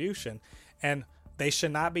contribution. And they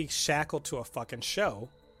should not be shackled to a fucking show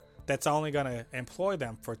that's only going to employ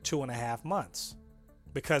them for 2.5 months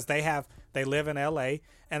because they live in LA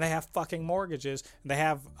and they have fucking mortgages. And they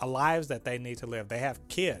have lives that they need to live. They have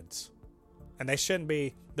kids, and they shouldn't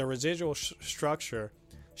be. The residual structure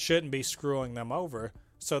shouldn't be screwing them over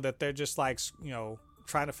so that they're just like,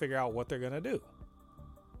 trying to figure out what they're going to do.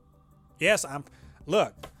 Yes, I'm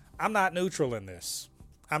not neutral in this.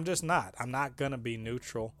 I'm just not. I'm not going to be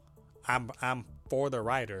neutral. I'm for the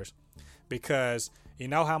writers because you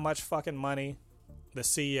know how much fucking money the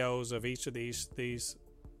CEOs of each of these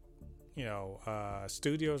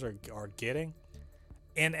studios are getting?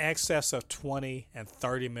 In excess of $20 and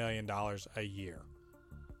 $30 million a year.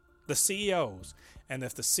 The CEOs. And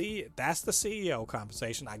if that's the CEO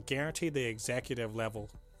compensation, I guarantee the executive level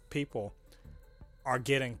people are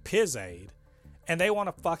getting piss aid, and they want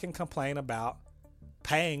to fucking complain about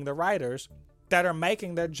paying the writers that are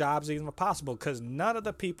making their jobs even possible, because none of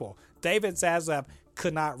the people, David Zaslav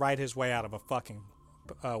could not write his way out of a fucking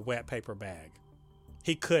wet paper bag.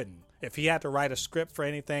 He couldn't. If he had to write a script for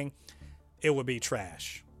anything, it would be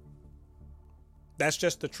trash. That's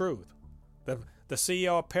just the truth. The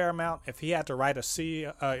CEO of Paramount, if he had to write a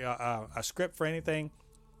script for anything,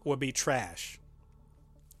 would be trash.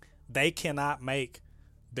 They cannot make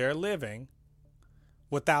their living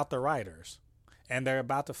without the writers, and they're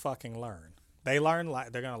about to fucking learn. They're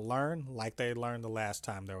gonna learn like they learned the last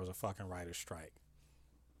time there was a fucking writer's strike.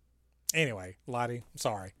 Anyway, Lottie, I'm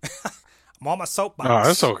sorry. I'm on my soapbox. No,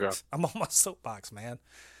 that's okay. I'm on my soapbox, man.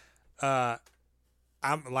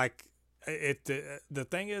 I'm like. The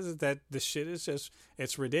thing is that this shit is just,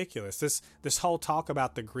 it's ridiculous. This whole talk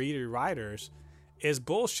about the greedy writers is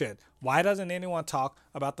bullshit. Why doesn't anyone talk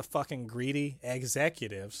about the fucking greedy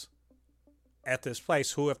executives at this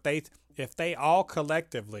place who, if they all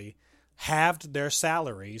collectively halved their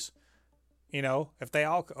salaries, if they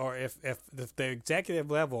all, or if the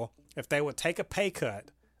executive level, if they would take a pay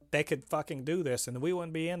cut, they could fucking do this and we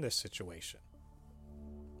wouldn't be in this situation.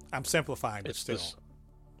 I'm simplifying it still.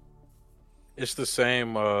 It's the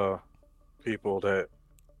same people that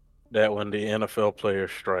when the NFL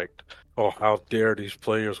players striked, oh, how dare these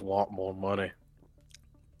players want more money?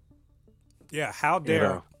 Yeah, how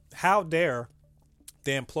dare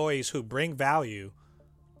the employees who bring value,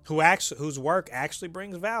 whose work actually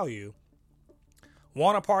brings value,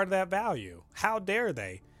 want a part of that value? How dare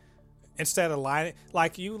they? Instead of lining,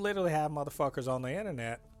 like you literally have motherfuckers on the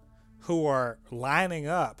internet who are lining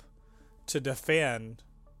up to defend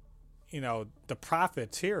the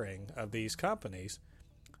profiteering of these companies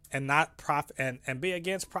and not and be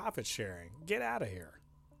against profit sharing. Get out of here.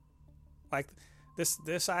 Like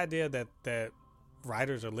this idea that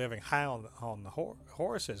writers are living high on the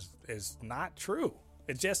horse is not true.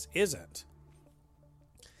 It just isn't.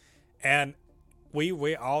 And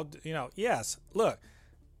we all, yes, look,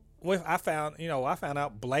 I found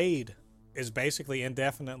out Blade is basically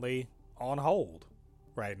indefinitely on hold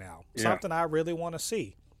right now. Yeah. Something I really want to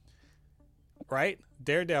see. Right?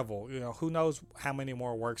 Daredevil, who knows how many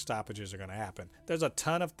more work stoppages are going to happen. There's a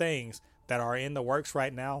ton of things that are in the works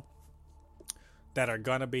right now that are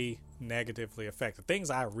going to be negatively affected. Things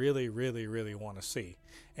I really, really, really want to see.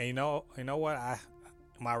 And you know what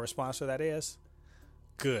my response to that is?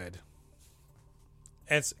 Good.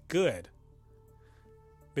 It's good.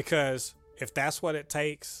 Because if that's what it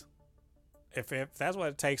takes, if that's what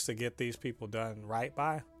it takes to get these people done right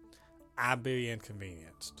by, I'd be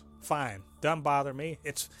inconvenienced. Fine, doesn't bother me.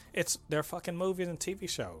 It's they're fucking movies and TV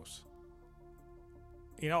shows.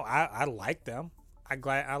 I like them.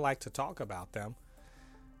 I like to talk about them.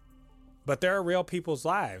 But they're real people's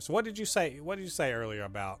lives. What did you say earlier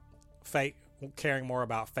about caring more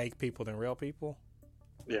about fake people than real people?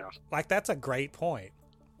 Yeah. Like, that's a great point.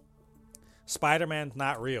 Spider-Man's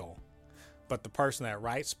not real, but the person that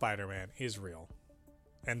writes Spider-Man is real.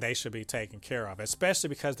 and they should be taken care of, especially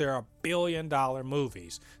because there are billion-dollar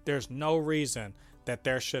movies. There's no reason that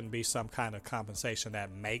there shouldn't be some kind of compensation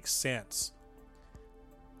that makes sense.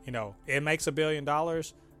 You know, it makes $1 billion.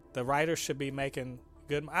 The writers should be making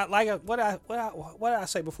good. What did I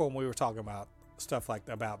say before when we were talking about stuff like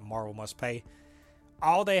about Marvel must pay?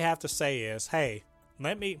 All they have to say is, hey,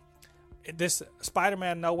 this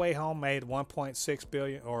Spider-Man No Way Home made 1.6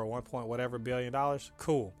 billion or 1 point whatever billion dollars.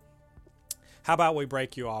 Cool. How about we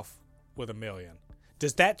break you off with $1 million?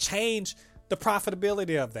 Does that change the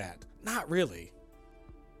profitability of that? Not really.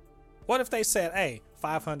 What if they said, hey,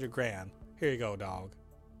 500 grand, here you go, dog.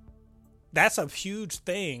 That's a huge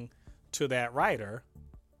thing to that writer,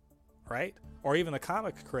 right? Or even the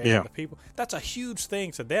comic creator, the people. That's a huge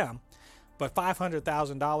thing to them. But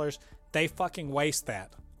 $500,000, they fucking waste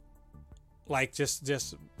that. Like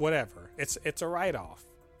just whatever. It's a write-off.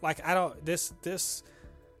 Like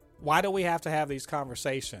why do we have to have these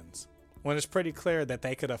conversations when it's pretty clear that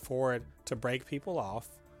they could afford to break people off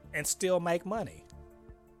and still make money?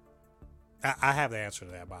 I have the answer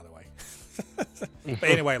to that, by the way. But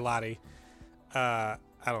anyway, Lottie, I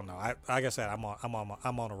don't know. Like I said, I'm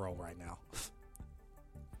on a roll right now.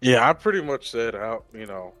 Yeah, I pretty much said out,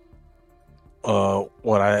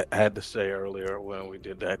 what I had to say earlier when we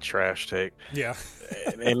did that trash take. Yeah,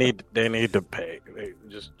 they need to pay. They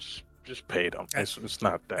just pay them. It's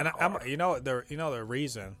not that hard. The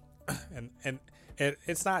reason, and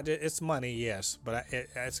it's not, it's money, yes, but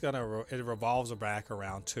it revolves back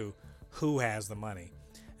around to who has the money,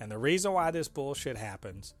 and the reason why this bullshit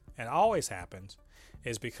happens and always happens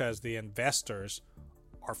is because the investors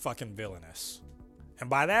are fucking villainous, and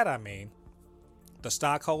by that I mean the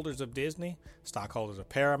stockholders of Disney, stockholders of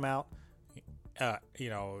Paramount,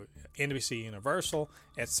 NBC Universal,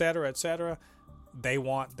 etc., they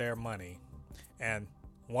want their money. And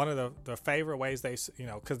one of the favorite ways they,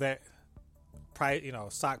 because that price,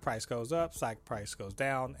 stock price goes up, stock price goes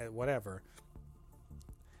down, whatever.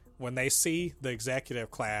 When they see the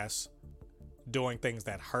executive class doing things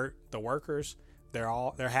that hurt the workers,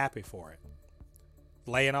 they're happy for it.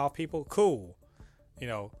 Laying off people, cool.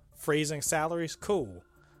 Freezing salaries, cool.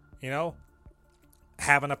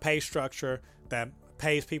 Having a pay structure that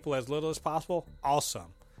pays people as little as possible,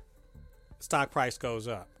 awesome. Stock price goes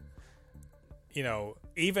up.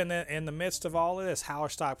 Even in the midst of all of this, how are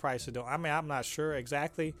stock prices doing? I mean, I'm not sure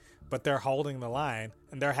exactly, but they're holding the line,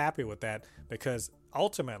 and they're happy with that because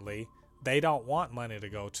ultimately they don't want money to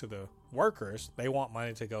go to the workers. They want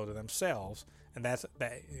money to go to themselves, and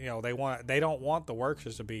they don't want the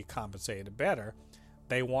workers to be compensated better.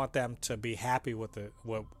 They want them to be happy with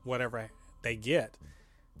whatever they get,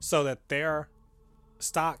 so that their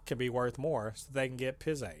stock can be worth more, so they can get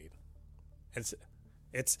pizzade.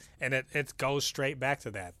 It goes straight back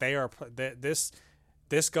to that.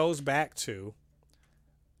 This goes back to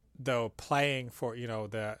the playing for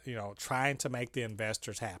trying to make the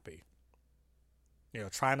investors happy.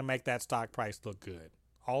 Trying to make that stock price look good.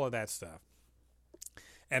 All of that stuff,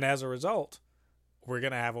 and as a result, we're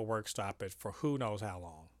going to have a work stoppage for who knows how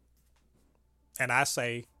long. And I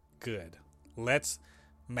say, good. Let's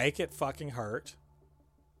make it fucking hurt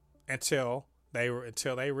until they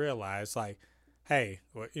realize, like, hey,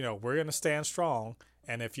 we're going to stand strong.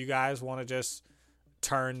 And if you guys want to just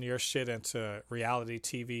turn your shit into reality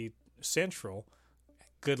TV central,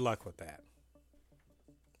 good luck with that.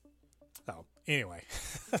 So, anyway.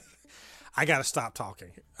 I got to stop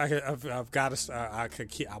talking. I've got to. I'm going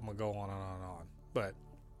to go on and on and on. But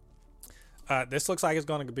this looks like it's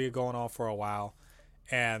going to be going on for a while,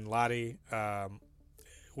 and Lottie,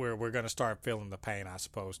 we're going to start feeling the pain, I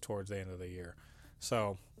suppose, towards the end of the year.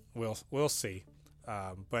 So we'll see.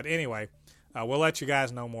 But anyway, we'll let you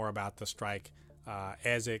guys know more about the strike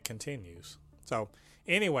as it continues. So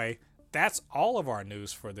anyway, that's all of our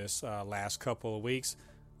news for this last couple of weeks.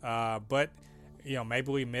 But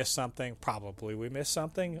maybe we missed something. Probably we missed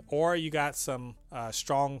something, or you got some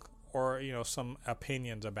strong. Or, some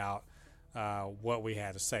opinions about what we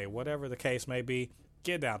had to say. Whatever the case may be,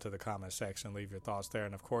 get down to the comment section, leave your thoughts there.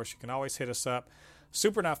 And, of course, you can always hit us up,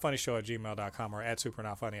 supernotfunnyshow@gmail.com or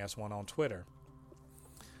 @supernotfunny1 on Twitter.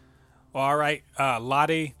 Well, all right,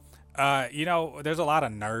 Lottie, there's a lot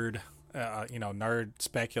of nerd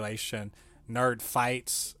speculation, nerd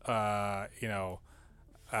fights,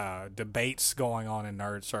 debates going on in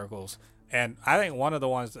nerd circles. And I think one of the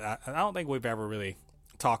ones, I don't think we've ever really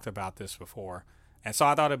talked about this before, and so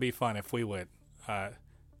I thought it'd be fun if we would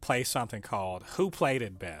play something called Who Played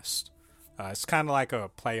It Best. It's kind of like a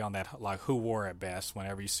play on that, like Who Wore It Best.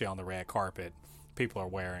 Whenever you see on the red carpet, people are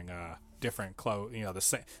wearing different clothes,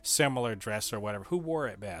 the similar dress or whatever. Who wore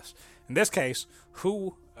it best? In this case,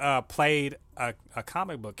 who played a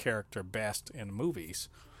comic book character best in movies?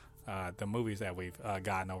 The movies that we've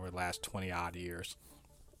gotten over the last 20 odd years.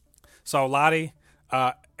 So Lottie,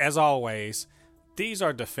 as always, these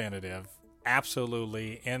are definitive,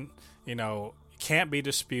 absolutely, and can't be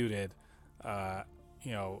disputed.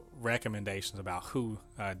 Recommendations about who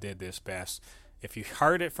did this best. If you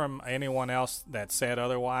heard it from anyone else that said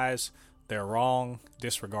otherwise, they're wrong.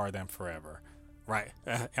 Disregard them forever. Right?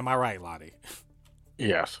 Am I right, Lottie?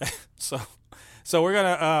 Yes. So we're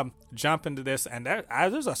gonna jump into this, and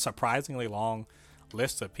there's a surprisingly long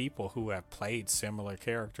list of people who have played similar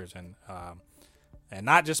characters, and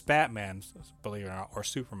not just Batman, believe it or not, or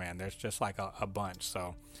Superman. There's just like a bunch.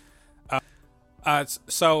 So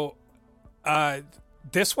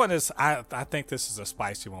this one is, I think this is a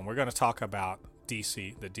spicy one. We're going to talk about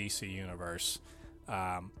DC, the DC universe,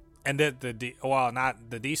 and not the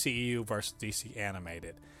DCEU versus DC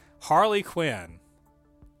animated. Harley Quinn.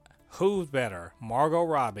 Who's better, Margot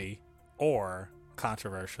Robbie or,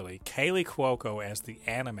 controversially, Kaley Cuoco as the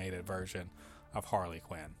animated version of Harley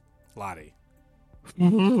Quinn? Lottie.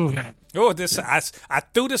 Oh, I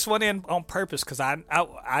threw this one in on purpose because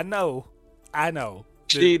I know.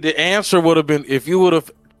 See, the answer would have been, if you would have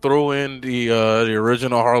thrown in the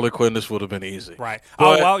original Harley Quinn, this would have been easy. Right.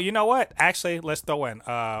 But, well, you know what? Actually, let's throw in.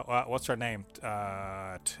 What's her name?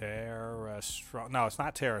 Tara Strong. No, it's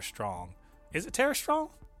not Tara Strong. Is it Tara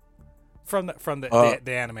Strong? From the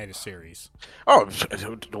animated series. Oh,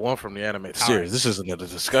 the one from the animated series. Right. This isn't a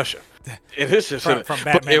discussion. This is from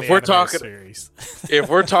Batman. If we're talking, series. if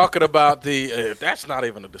we're talking about the, that's not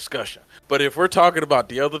even a discussion. But if we're talking about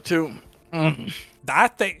the other two, I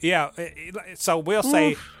think, yeah. So we'll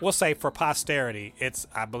say for posterity, it's,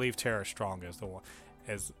 I believe Tara Strong is the one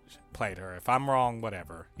has played her. If I'm wrong,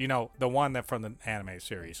 whatever. The one that from the animated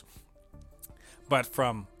series. But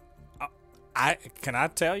from, can I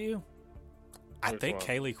tell you? I think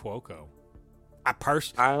Kaley Cuoco.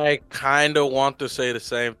 I kind of want to say the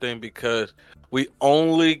same thing because we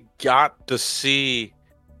only got to see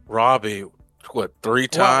Robbie 3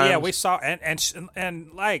 times. Well, yeah, we saw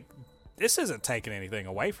and like this isn't taking anything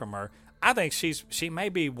away from her. I think she may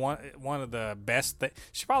be one of the best.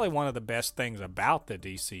 She's probably one of the best things about the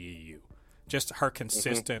DCEU. Just her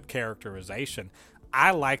consistent characterization. I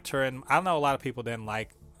liked her, and I know a lot of people didn't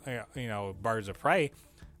like Birds of Prey.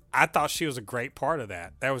 I thought she was a great part of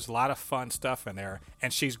that. There was a lot of fun stuff in there,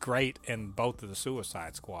 and she's great in both of the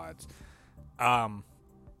Suicide Squads.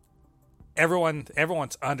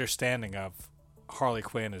 Everyone's understanding of Harley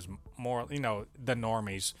Quinn is more, the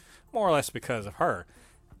normies, more or less because of her.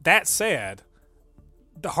 That said,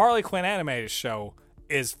 the Harley Quinn animated show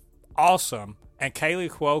is awesome, and Kaley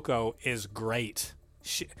Cuoco is great.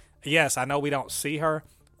 Yes, I know we don't see her,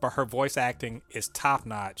 but her voice acting is top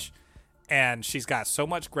notch. And she's got so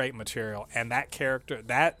much great material, and that character,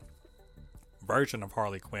 that version of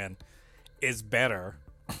Harley Quinn is better,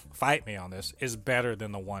 fight me on this, is better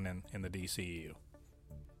than the one in the DCEU.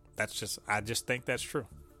 I just think that's true.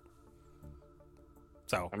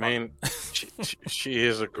 So, I mean, she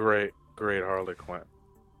is a great Harley Quinn.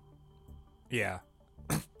 Yeah.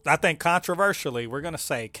 I think controversially, we're going to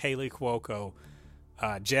say Kaley Cuoco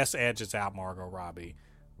just edges out Margot Robbie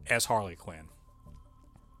as Harley Quinn.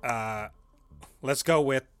 Let's go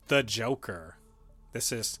with the Joker.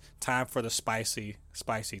 This is time for the spicy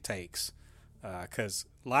takes, because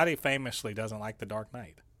Lottie famously doesn't like the Dark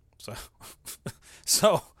Knight.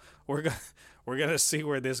 So we're gonna see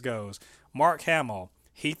where this goes. Mark Hamill,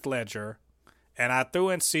 Heath Ledger, and I threw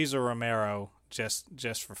in Cesar Romero just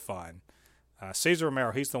for fun. Cesar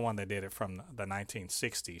Romero, he's the one that did it from the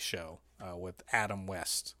 1960s show with Adam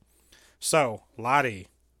West. So Lottie,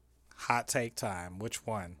 hot take time. Which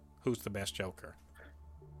one? Who's the best Joker?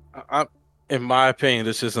 In my opinion,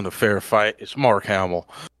 this isn't a fair fight. It's Mark Hamill.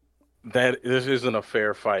 This isn't a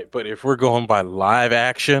fair fight. But if we're going by live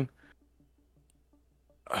action,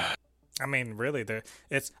 I mean, really,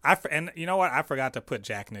 and you know what? I forgot to put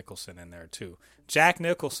Jack Nicholson in there too. Jack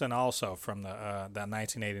Nicholson also from the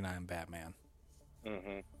 1989 Batman.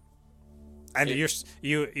 Mm-hmm. And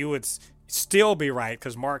you would still be right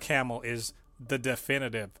because Mark Hamill is the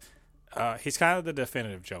definitive. He's kind of the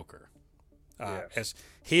definitive Joker. Yes. As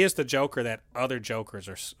he is the Joker that other Jokers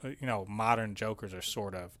are, modern Jokers are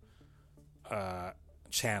sort of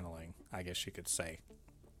channeling, I guess you could say.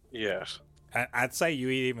 Yes. I'd say you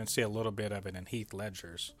even see a little bit of it in Heath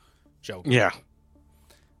Ledger's Joker. Yeah.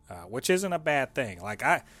 Which isn't a bad thing.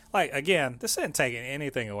 Again, this isn't taking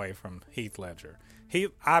anything away from Heath Ledger. He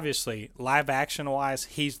obviously, live action wise,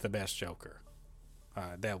 he's the best Joker.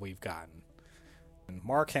 that we've gotten. And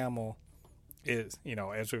Mark Hamill is,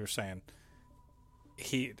 as we were saying,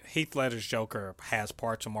 Heath Ledger's Joker has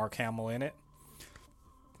parts of Mark Hamill in it.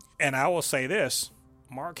 And I will say this,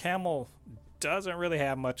 Mark Hamill doesn't really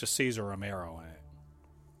have much of Cesar Romero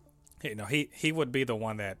in it. He would be the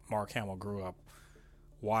one that Mark Hamill grew up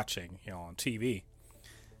watching, on TV.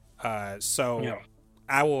 So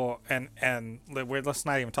I will, and let's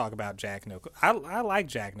not even talk about Jack Nicholson. I like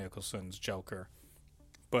Jack Nicholson's Joker,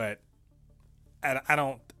 but I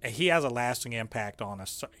don't. He has a lasting impact on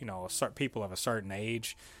people of a certain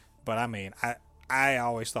age. But I mean, I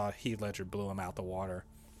always thought Heath Ledger blew him out the water,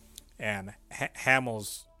 and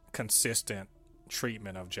Hamill's consistent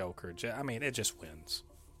treatment of Joker, I mean, it just wins.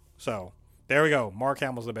 So there we go. Mark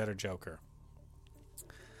Hamill's the better Joker.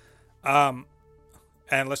 And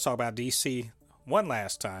let's talk about DC one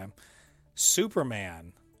last time.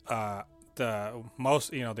 Superman, the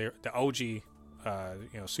most, the OG,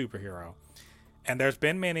 superhero. And there's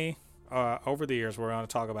been many over the years. We're going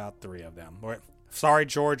to talk about 3 of them. Sorry,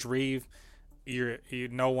 George Reeve.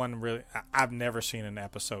 No one really. I've never seen an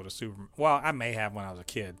episode of Superman. Well, I may have when I was a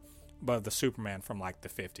kid, but the Superman from like the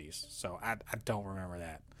 50s. So I don't remember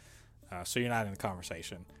that. So you're not in the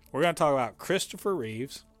conversation. We're going to talk about Christopher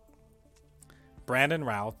Reeves, Brandon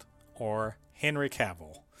Routh, or Henry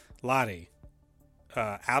Cavill. Lottie,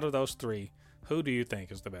 out of those 3, who do you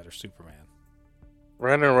think is the better Superman?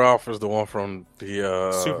 Brandon Routh is the one from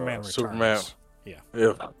the Superman Returns. Yeah.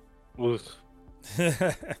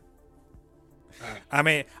 I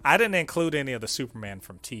mean, I didn't include any of the Superman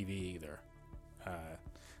from TV either.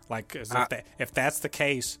 If that's the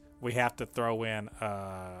case, we have to throw in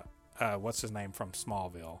what's his name from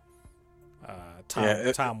Smallville,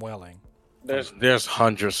 Tom Welling. There's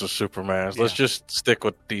hundreds of Supermans. Yeah. Let's just stick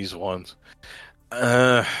with these ones.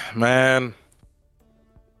 Man,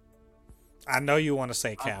 I know you want to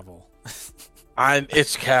say Cavill.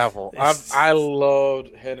 It's Cavill. I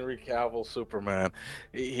loved Henry Cavill Superman.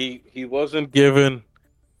 He wasn't given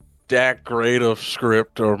that great of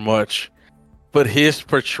script or much, but his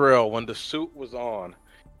portrayal when the suit was on,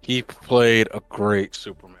 he played a great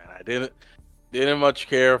Superman. I didn't much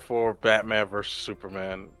care for Batman versus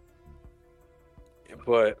Superman,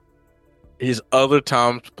 but his other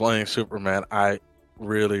times playing Superman, I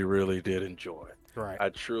really, really did enjoy. Right. I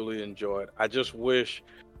truly enjoyed. I just wish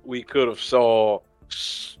we could have saw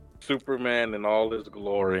Superman in all his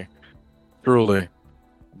glory, truly,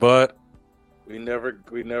 but we never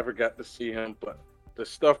got to see him. But the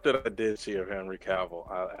stuff that I did see of Henry Cavill,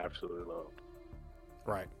 I absolutely loved.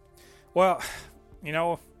 Right. Well,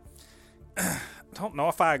 I don't know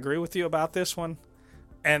if I agree with you about this one,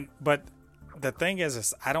 but the thing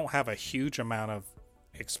is I don't have a huge amount of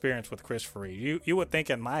experience with Christopher Reeve. You would think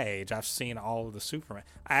at my age I've seen all of the Superman.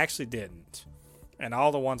 I actually didn't. And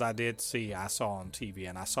all the ones I did see, I saw on TV,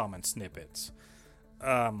 and I saw them in snippets.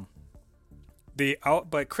 But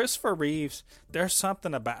Christopher Reeves, there's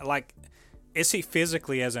something about, like, is he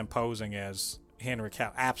physically as imposing as Henry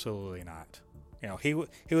Cavill? Absolutely not. He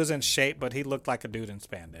was in shape, but he looked like a dude in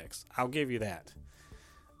spandex. I'll give you that.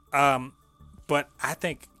 But I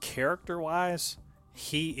think character-wise,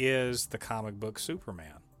 he is the comic book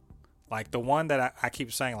Superman. Like the one that I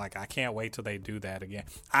keep saying, like, I can't wait till they do that again.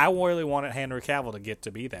 I really wanted Henry Cavill to get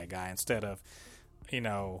to be that guy instead of, in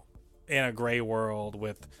a gray world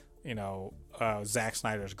with, Zack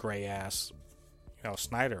Snyder's gray ass,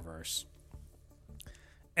 Snyderverse.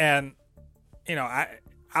 And,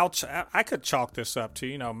 I could chalk this up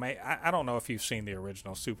to, I don't know if you've seen the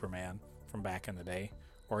original Superman from back in the day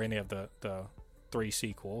or any of the 3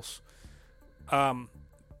 sequels.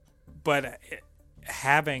 But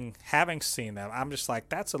having seen that, I'm just like,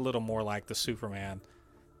 that's a little more like the Superman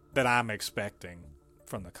that I'm expecting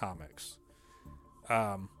from the comics.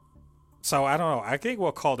 So I don't know. I think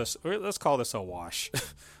let's call this a wash.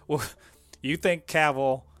 Well, you think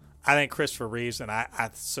Cavill, I think Christopher Reeves, and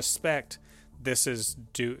I suspect this is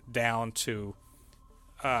down to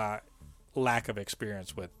lack of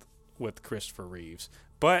experience with Christopher Reeves.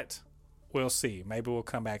 But we'll see. Maybe we'll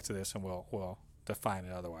come back to this and we'll define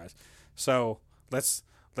it otherwise. So let's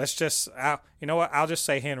just, you know what? I'll just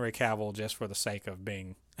say Henry Cavill just for the sake of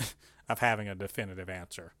of having a definitive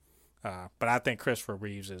answer. But I think Christopher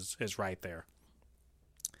Reeves is right there.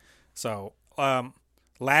 So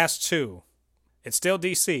last 2, it's still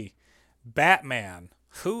DC. Batman.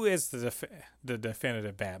 Who is the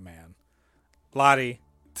definitive Batman? Lottie,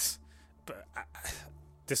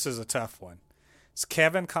 this is a tough one. It's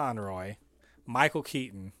Kevin Conroy, Michael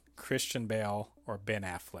Keaton, Christian Bale, or Ben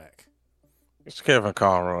Affleck. It's Kevin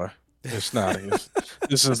Conroy. It's not.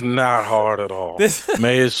 This is not hard at all. This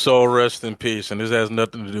May his soul rest in peace, and this has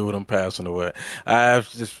nothing to do with him passing away.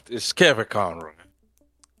 It's Kevin Conroy.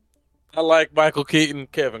 I like Michael Keaton,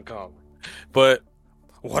 Kevin Conroy, but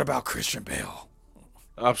What about Christian Bale?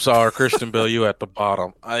 I'm sorry, Christian Bale, you at the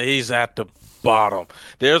bottom. He's at the bottom.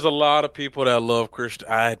 There's a lot of people that love Christian.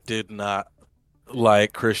 I did not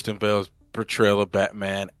like Christian Bale's portrayal of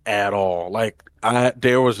Batman at all. Like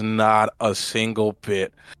there was not a single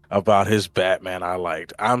bit about his Batman I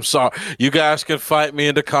liked. I'm sorry. You guys can fight me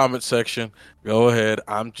in the comment section. Go ahead.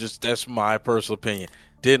 That's my personal opinion.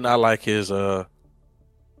 Did not like his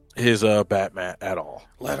Batman at all.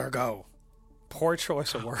 Let her go. Poor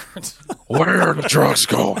choice of words. Where are the drugs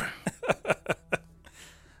going?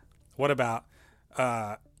 What about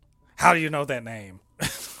how do you know that name?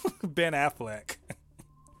 Ben Affleck.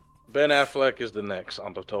 Ben Affleck is the next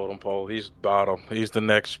on the totem pole. He's bottom. He's the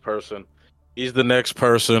next person. He's the next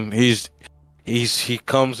person. He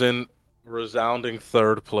comes in resounding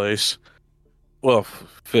third place. Well,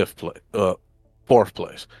 fifth place. Fourth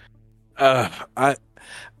place.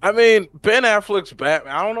 I mean, Ben Affleck's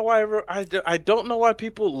Batman. I don't know why I don't know why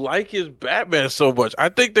people like his Batman so much. I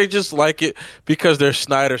think they just like it because they're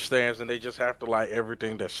Snyder stands and they just have to like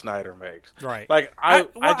everything that Snyder makes. Right. Like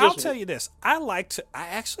I'll tell you this. I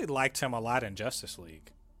actually liked him a lot in Justice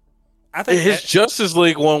League. I think his Justice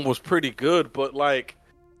League one was pretty good, but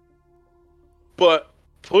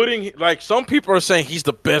putting like some people are saying he's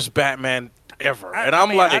the best Batman ever, and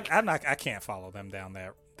I'm like, I can't follow them down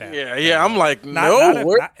there. Yeah. I'm like,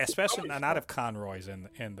 especially not if Conroy's in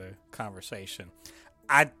the conversation.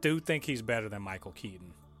 I do think he's better than Michael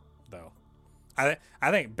Keaton, though. I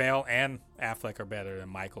think Bale and Affleck are better than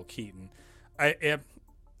Michael Keaton.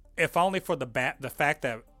 If only for the fact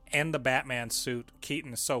that in the Batman suit,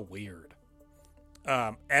 Keaton is so weird.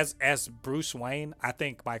 As Bruce Wayne, I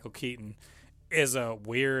think Michael Keaton is a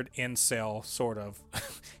weird incel sort of.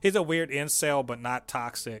 He's a weird incel, but not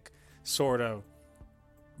toxic sort of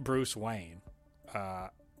Bruce Wayne. I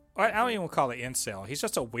don't even call it incel. He's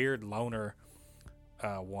just a weird loner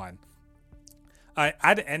one.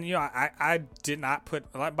 I did not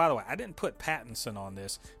put. By the way, I didn't put Pattinson on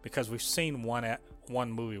this because we've seen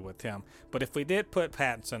one movie with him. But if we did put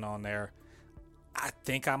Pattinson on there, I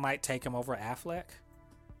think I might take him over Affleck.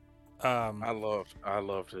 I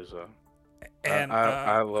loved his and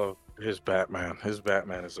I love his Batman. His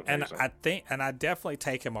Batman is amazing. And I definitely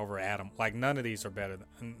take him over Adam. Like none of these are better.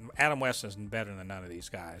 Adam West is better than none of these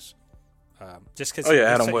guys. Just because.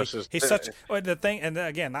 Adam West is. He's such. The thing, and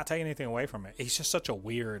again, not taking anything away from it. He's just such a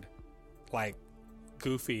weird, like,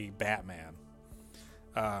 goofy Batman.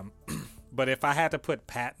 But if I had to put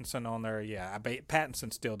Pattinson on there, yeah,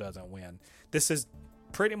 Pattinson still doesn't win. This is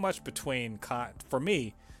pretty much between for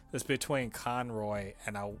me. It's between Conroy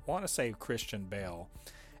and I want to say Christian Bale.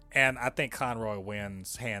 And I think Conroy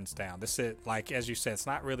wins hands down. This is, like, as you said, it's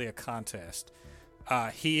not really a contest.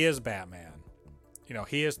 He is Batman. You know,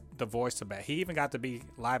 he is the voice of Batman. He even got to be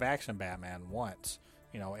live action Batman once,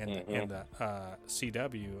 you know, in the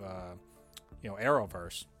CW,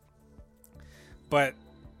 Arrowverse. But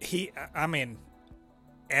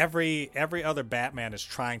every other Batman is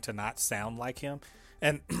trying to not sound like him.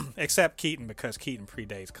 And except Keaton, because Keaton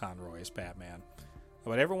predates Conroy as Batman.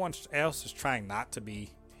 But everyone else is trying not to be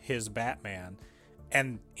his Batman,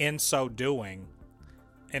 and in so doing,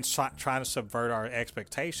 and trying to subvert our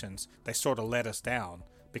expectations, they sort of let us down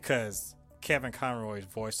because Kevin Conroy's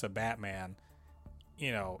voice of Batman, he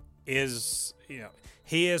has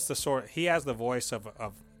the voice of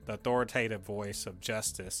the authoritative voice of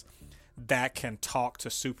justice that can talk to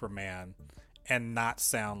Superman and not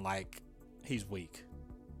sound like he's weak.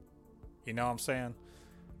 You know what I'm saying?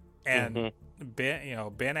 And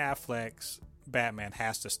Ben Affleck's Batman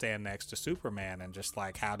has to stand next to Superman, and just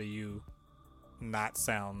like, how do you not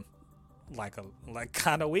sound like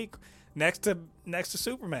kind of weak next to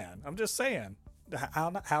Superman? I'm just saying,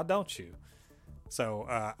 how don't you? So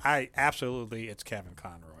it's Kevin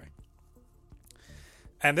Conroy,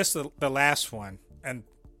 and this is the last one, and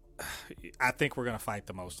I think we're gonna fight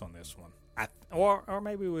the most on this one. Or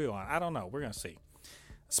maybe we won't. I don't know. We're gonna see.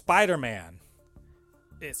 Spider-Man.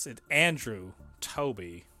 It's Andrew,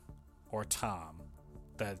 Toby, or Tom.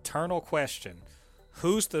 The eternal question: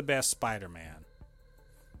 who's the best Spider-Man?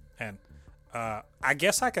 And I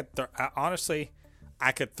guess I could honestly,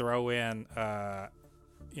 I could throw in I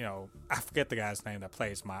forget the guy's name that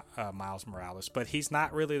plays Miles Morales, but he's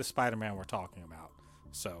not really the Spider-Man we're talking about.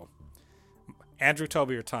 So, Andrew,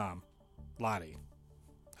 Toby, or Tom? Lottie,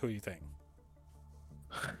 who do you think?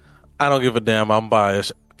 I don't give a damn. I'm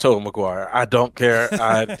biased. Tobey Maguire. I don't care.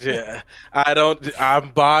 I don't. I'm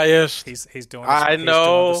biased. He's doing I he's doing the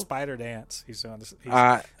know. spider dance. He's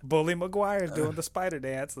I Bully McGuire's doing the spider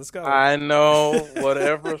dance. Let's go. I know.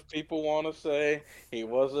 Whatever people want to say, he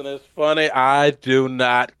wasn't as funny. I do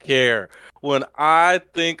not care. When I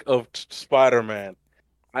think of Spider-Man,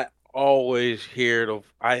 I always hear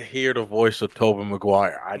the voice of Tobey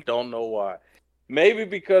Maguire. I don't know why. Maybe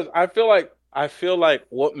because I feel like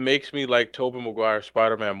what makes me like Tobey Maguire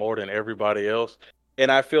Spider-Man more than everybody else,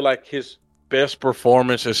 and I feel like his best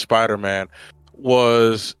performance as Spider-Man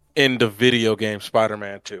was in the video game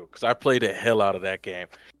Spider-Man 2 because I played the hell out of that game,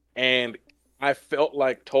 and I felt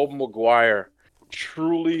like Tobey Maguire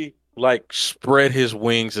truly like spread his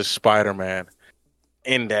wings as Spider-Man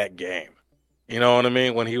in that game. You know what I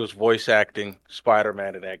mean? When he was voice acting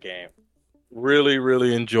Spider-Man in that game. Really,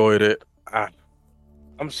 really enjoyed it.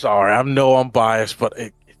 I'm sorry. I know I'm biased, but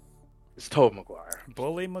it's Tobey Maguire.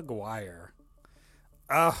 Bully McGuire.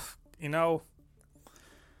 You know,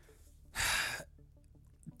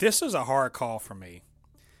 this is a hard call for me.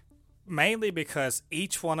 Mainly because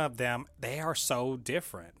each one of them, they are so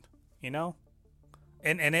different, you know?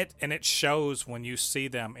 And it shows when you see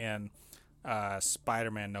them in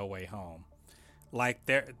Spider-Man No Way Home. Like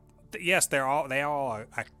yes, they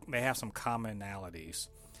have some commonalities,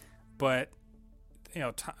 but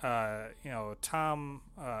Tom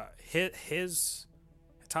his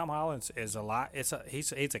Tom Holland's is a lot.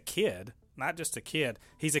 He's a kid, not just a kid.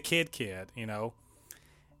 He's a kid,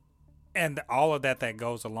 and all of that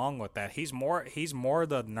goes along with that. He's more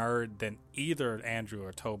the nerd than either Andrew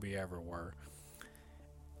or Toby ever were.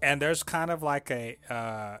 And there's kind of like a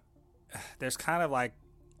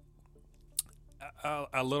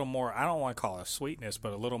little more, I don't want to call it sweetness,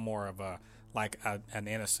 but a little more of an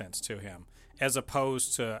innocence to him, as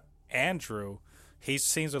opposed to Andrew. He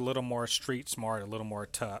seems a little more street smart, a little more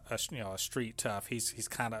tough, a street tough. He's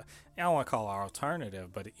kind of, I don't want to call it alternative,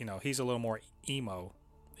 but he's a little more emo,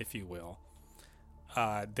 if you will,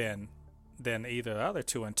 than either the other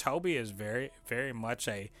two. And Toby is very, very much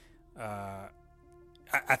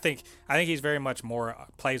I think he's very much more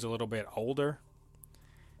plays a little bit older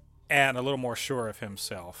and a little more sure of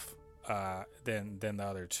himself than the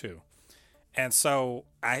other two. And so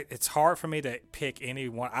it's hard for me to pick any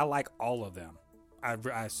one. I like all of them.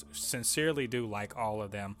 I sincerely do like all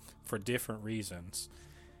of them for different reasons.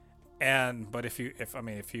 But if you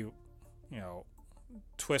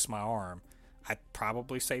twist my arm, I'd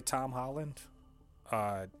probably say Tom Holland,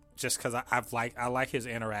 just because I like his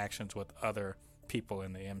interactions with other people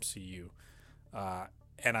in the MCU,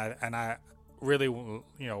 and I really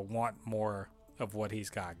want more of what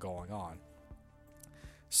he's got going on.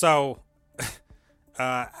 So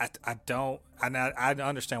I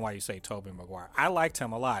understand why you say Tobey Maguire. I liked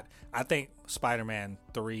him a lot. I think Spider-Man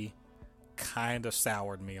 3 kind of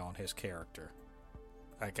soured me on his character.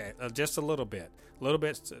 Okay, just a little bit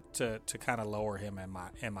to kind of lower him in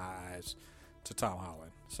my eyes to Tom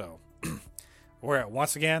Holland. So we're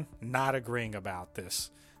once again not agreeing about this,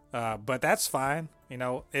 but that's fine.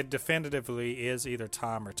 It definitively is either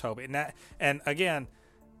Tom or Toby. And again,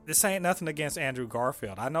 this ain't nothing against Andrew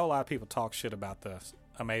Garfield. I know a lot of people talk shit about the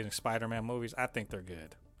Amazing Spider-Man movies. I think they're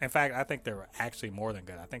good. In fact, I think they're actually more than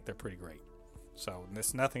good. I think they're pretty great. So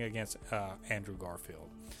it's nothing against Andrew Garfield.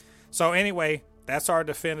 So anyway, that's our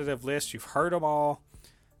definitive list. You've heard them all.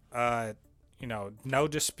 No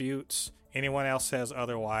disputes. Anyone else says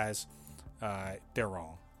otherwise, they're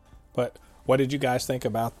wrong. But what did you guys think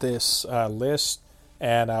about this list?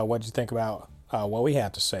 And what did you think about what we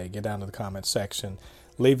had to say? Get down to the comments section.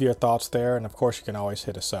 Leave your thoughts there. And, of course, you can always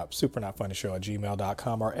hit us up,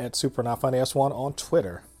 supernotfunnyshow@gmail.com or at supernotfunnys1 on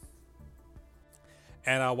Twitter.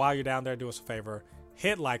 And while you're down there, do us a favor.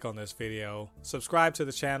 Hit like on this video. Subscribe to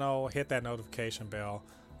the channel. Hit that notification bell.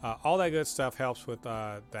 All that good stuff helps with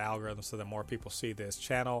the algorithm so that more people see this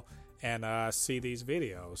channel and see these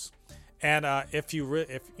videos. And if you'd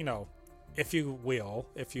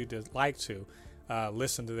like to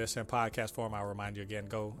listen to this in podcast form, I'll remind you again,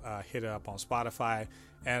 go hit it up on Spotify.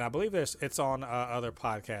 And I believe it's on other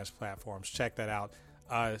podcast platforms. Check that out.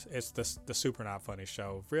 It's the Super Not Funny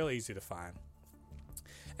Show. Real easy to find.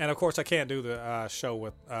 And, of course, I can't do the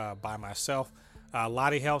show by myself.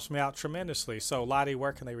 Lottie helps me out tremendously. So, Lottie,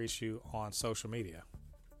 where can they reach you on social media?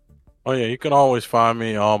 Oh, yeah. You can always find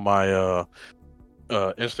me on my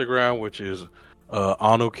Instagram, which is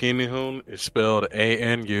Anu Kinihun. It's spelled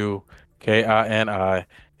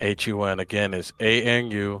ANUKINIHUN. Again, it's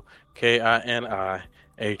ANUKINIHUN.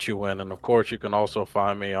 And, of course, you can also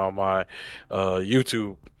find me on my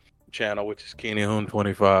YouTube channel, which is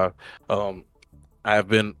Kinihun25. I've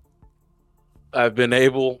been I've been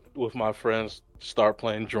able with my friends start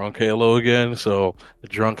playing Drunk Halo again. So the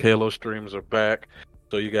Drunk Halo streams are back.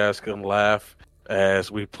 So you guys can laugh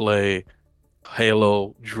as we play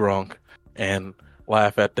Halo drunk and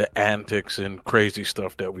laugh at the antics and crazy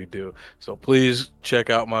stuff that we do. So please check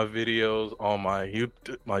out my videos on my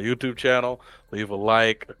YouTube channel. Leave a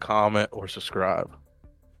like, a comment, or subscribe.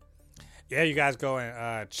 Yeah, you guys go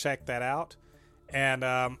and check that out. And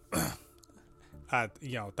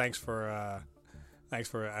thanks for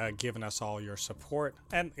giving us all your support,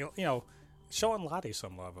 and showing Lottie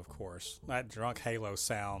some love. Of course, that drunk Halo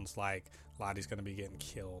sounds like Lottie's going to be getting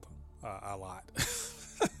killed a lot.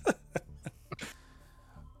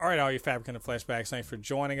 All right, all you Fabric and the Flashbacks, thanks for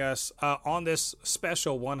joining us on this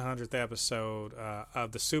special 100th episode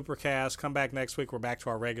of the Supercast. Come back next week. We're back to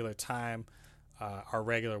our regular time, our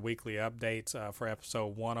regular weekly updates for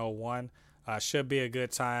episode 101. Should be a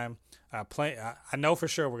good time. I know for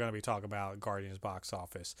sure we're going to be talking about Guardians box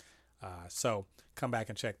office. So come back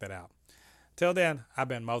and check that out. Till then, I've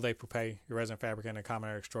been Mo De Poupée, your resident fabricant and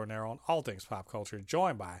commentator extraordinaire on all things pop culture,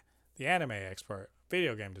 joined by the anime expert,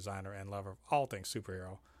 video game designer, and lover of all things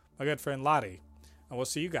superhero, my good friend Lottie. And we'll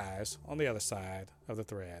see you guys on the other side of the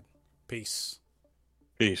thread. Peace.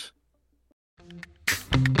 Peace.